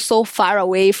seemed to be so far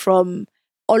away from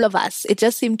all of us. It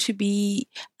just seemed to be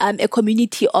a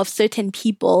community of certain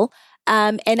people.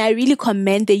 And I really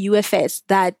commend the UFS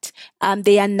that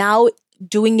they are now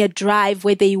doing a drive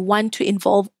where they want to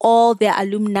involve all their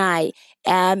alumni.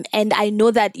 And I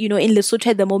know that, in Lesotho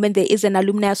at the moment, there is an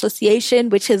alumni association,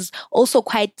 which is also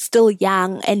quite still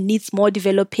young and needs more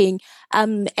developing.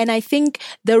 And I think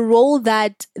the role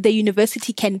that the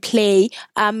university can play,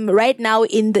 right now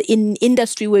in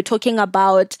industry, we're talking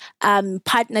about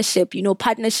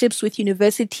partnerships with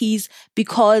universities,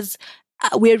 because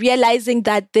we're realizing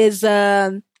that there's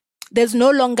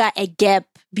no longer a gap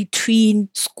between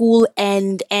school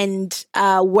and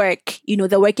work,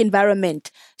 the work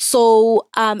environment. So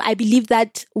I believe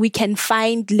that we can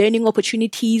find learning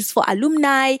opportunities for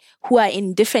alumni who are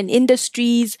in different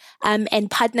industries,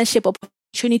 and partnership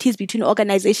opportunities between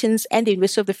organizations and the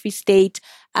University of the Free State,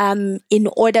 in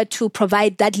order to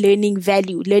provide that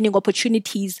learning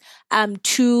opportunities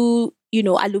to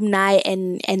alumni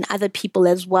and other people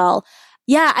as well.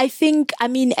 Yeah, I think,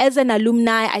 as an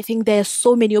alumni, I think there's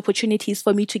so many opportunities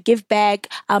for me to give back.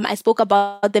 I spoke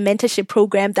about the mentorship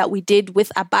program that we did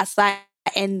with Abasa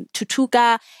and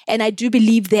Tutuka, and I do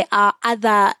believe there are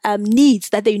other needs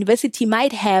that the university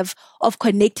might have of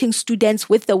connecting students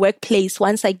with the workplace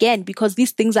once again, because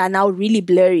these things are now really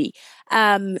blurry.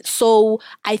 So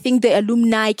I think the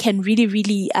alumni can really,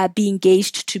 really be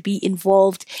engaged to be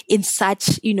involved in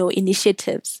such,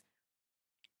 initiatives.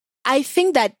 I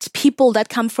think that people that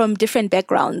come from different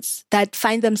backgrounds that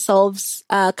find themselves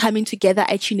coming together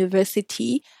at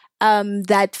university,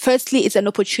 that firstly is an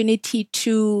opportunity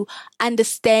to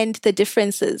understand the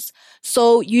differences.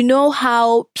 So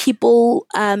how people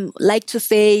like to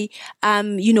say,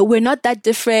 we're not that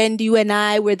different, you and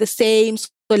I, we're the same, so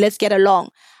let's get along.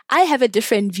 I have a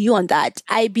different view on that.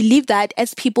 I believe that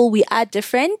as people, we are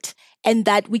different, and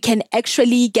that we can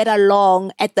actually get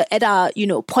along at our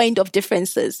point of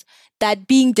differences. That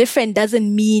being different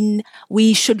doesn't mean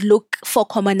we should look for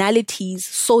commonalities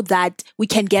so that we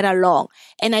can get along.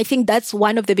 And I think that's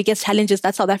one of the biggest challenges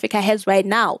that South Africa has right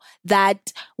now,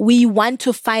 that we want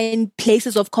to find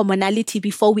places of commonality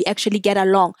before we actually get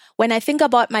along. When I think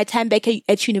about my time back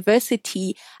at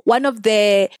university, one of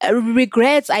the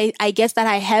regrets I guess that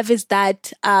I have is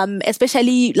that,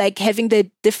 especially like having the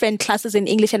different classes in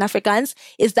English and Afrikaans,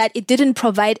 is that it didn't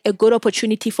provide a good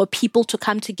opportunity for people to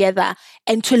come together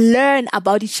and to learn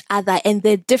about each other and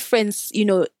the difference,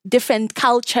 different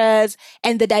cultures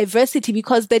and the diversity,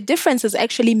 because the differences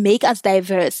actually make us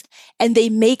diverse and they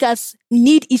make us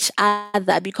need each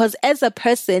other, because as a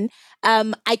person,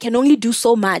 I can only do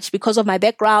so much because of my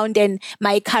background and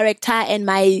my character and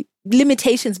my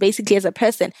limitations basically as a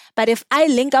person. But if I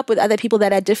link up with other people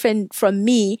that are different from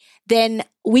me, then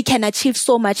we can achieve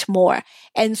so much more.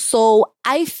 And so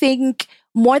I think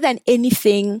more than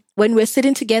anything, when we're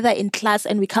sitting together in class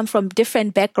and we come from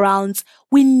different backgrounds,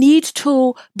 we need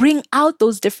to bring out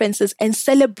those differences and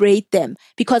celebrate them.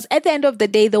 Because at the end of the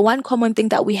day, the one common thing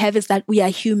that we have is that we are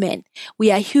human. We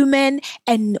are human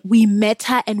and we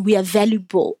matter and we are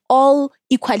valuable, all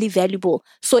equally valuable.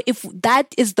 So if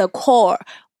that is the core,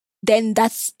 then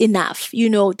that's enough,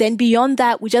 then beyond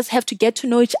that, we just have to get to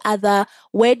know each other.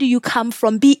 Where do you come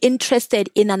from? Be interested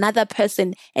in another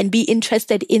person and be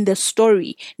interested in the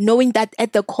story, knowing that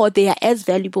at the core, they are as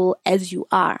valuable as you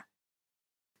are.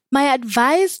 My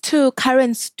advice to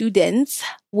current students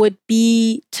would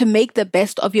be to make the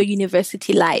best of your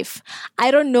university life. I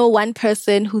don't know one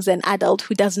person who's an adult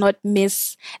who does not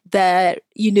miss the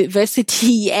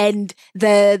university and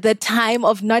the time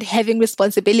of not having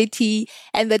responsibility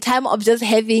and the time of just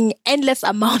having endless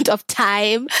amount of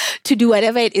time to do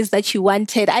whatever it is that you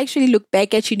wanted. I actually look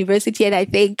back at university and I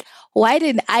think, why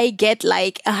didn't I get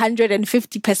like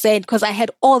 150%? Because I had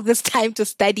all this time to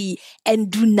study and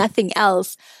do nothing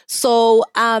else. So,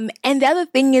 and the other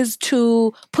thing is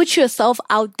to put yourself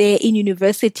out there in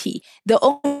university. The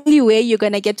only way you're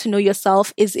going to get to know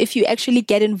yourself is if you actually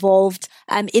get involved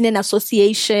in an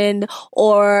association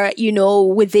or,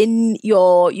 within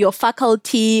your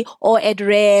faculty or at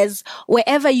res,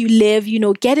 wherever you live,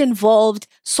 get involved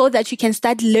so that you can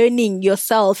start learning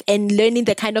yourself and learning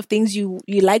the kind of things you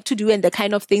like to do and the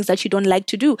kind of things that you don't like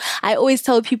to do. I always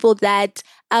tell people that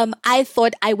I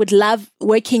thought I would love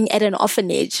working at an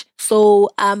orphanage. So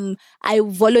I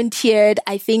volunteered,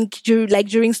 I think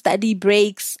during study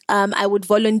breaks, I would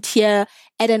volunteer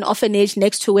at an orphanage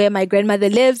next to where my grandmother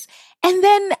lives. And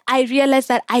then I realized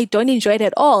that I don't enjoy it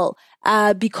at all.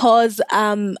 Because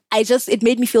it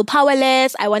made me feel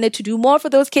powerless. I wanted to do more for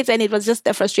those kids and it was just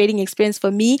a frustrating experience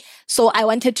for me. So I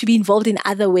wanted to be involved in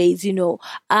other ways,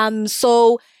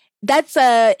 So it's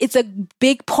a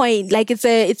big point. Like it's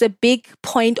a big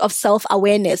point of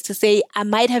self-awareness to say, I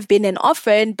might have been an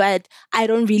orphan, but I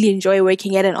don't really enjoy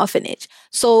working at an orphanage.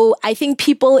 So I think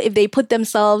people, if they put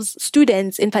themselves,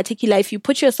 students in particular, if you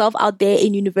put yourself out there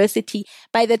in university,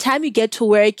 by the time you get to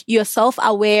work, you're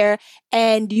self-aware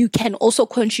and you can also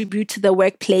contribute to the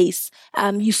workplace.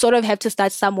 You sort of have to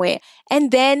start somewhere.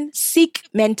 And then seek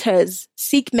mentors.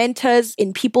 Seek mentors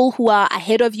in people who are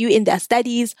ahead of you in their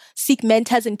studies. Seek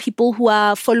mentors in people who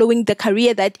are following the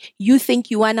career that you think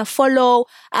you want to follow.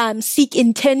 Seek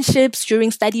internships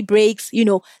during study breaks.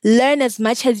 Learn as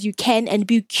much as you can and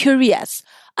be curious.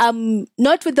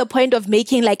 Not with the point of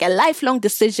making like a lifelong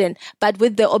decision, but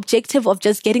with the objective of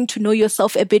just getting to know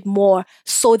yourself a bit more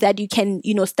so that you can,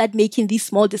 start making these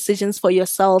small decisions for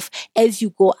yourself as you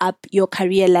go up your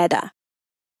career ladder.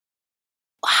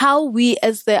 How we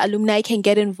as the alumni can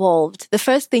get involved. The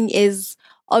first thing is,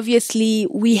 obviously,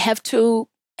 we have to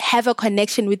have a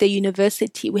connection with the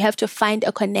university. We have to find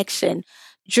a connection.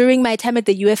 During my time at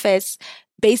the UFS,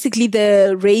 basically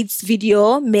the RAIDS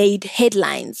video made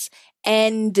headlines.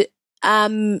 And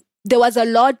there was a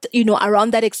lot,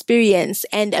 around that experience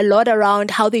and a lot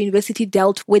around how the university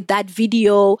dealt with that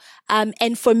video.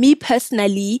 And for me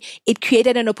personally, it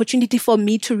created an opportunity for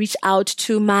me to reach out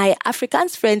to my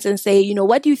Afrikaans friends and say,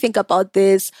 what do you think about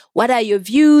this? What are your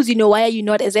views? Why are you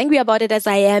not as angry about it as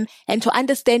I am? And to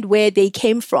understand where they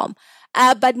came from.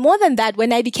 But more than that,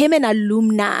 when I became an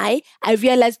alumni, I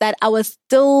realized that I was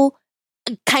still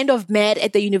kind of mad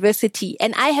at the university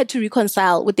and I had to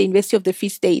reconcile with the University of the Free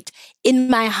State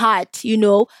in my heart,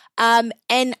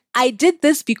 and I did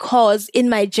this because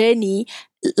in my journey,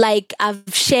 like I've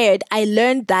shared, I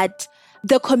learned that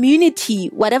the community,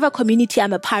 whatever community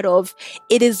I'm a part of,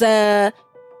 it is a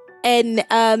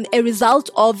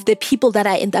result of the people that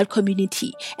are in that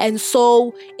community. And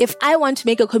so if I want to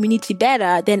make a community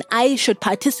better, then I should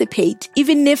participate,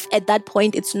 even if at that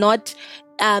point it's not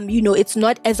it's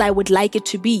not as I would like it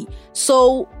to be.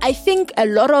 So I think a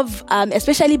lot of,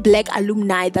 especially Black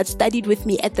alumni that studied with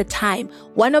me at the time,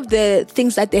 one of the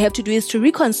things that they have to do is to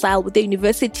reconcile with the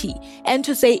university and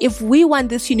to say, if we want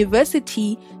this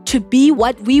university to be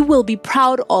what we will be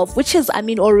proud of, which is,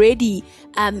 already,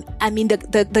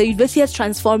 the university has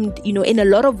transformed, in a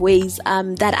lot of ways,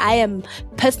 that I am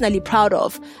personally proud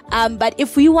of. But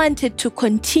if we wanted to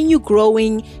continue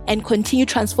growing and continue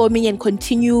transforming and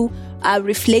continue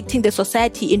reflecting the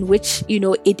society in which,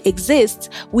 it exists,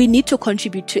 we need to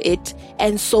contribute to it.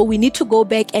 And so we need to go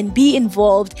back and be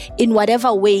involved in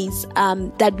whatever ways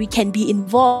that we can be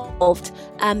involved,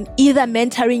 either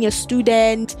mentoring a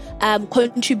student,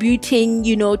 contributing,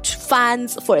 to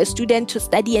funds for a student to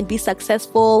study and be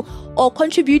successful, or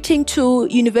contributing to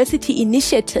university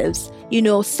initiatives,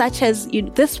 such as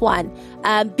this one,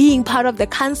 being part of the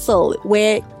council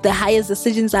where the highest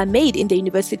decisions are made in the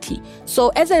university. So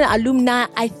as an alumni,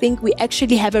 I think we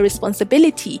actually have a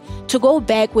responsibility to go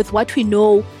back with what we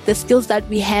know, the skills that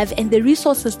we have, and the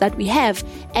resources that we have,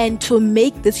 and to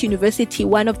make this university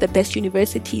one of the best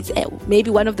universities,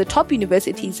 maybe one of the top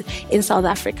universities in South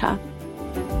Africa.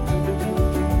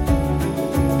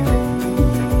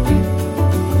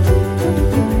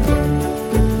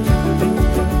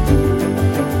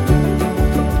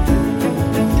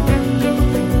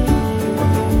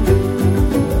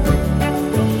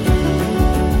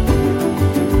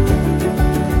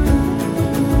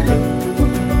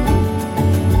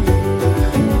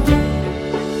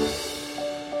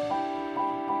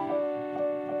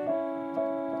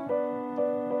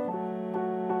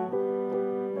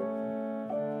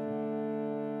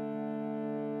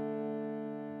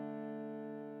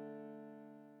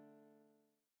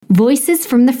 Voices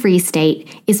from the Free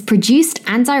State is produced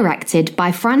and directed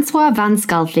by Francois van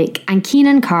Schalkwyk and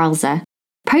Keenan Karlzer.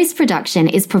 Post-production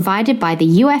is provided by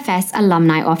the UFS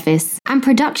Alumni Office and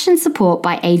production support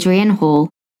by Adrian Hall.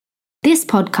 This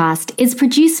podcast is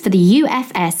produced for the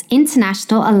UFS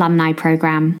International Alumni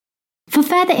Programme. For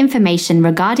further information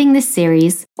regarding this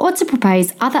series or to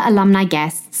propose other alumni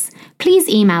guests, please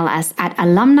email us at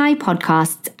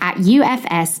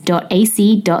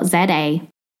alumnipodcasts@ufs.ac.za.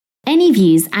 Any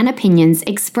views and opinions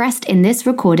expressed in this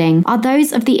recording are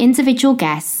those of the individual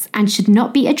guests and should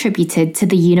not be attributed to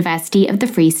the University of the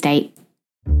Free State.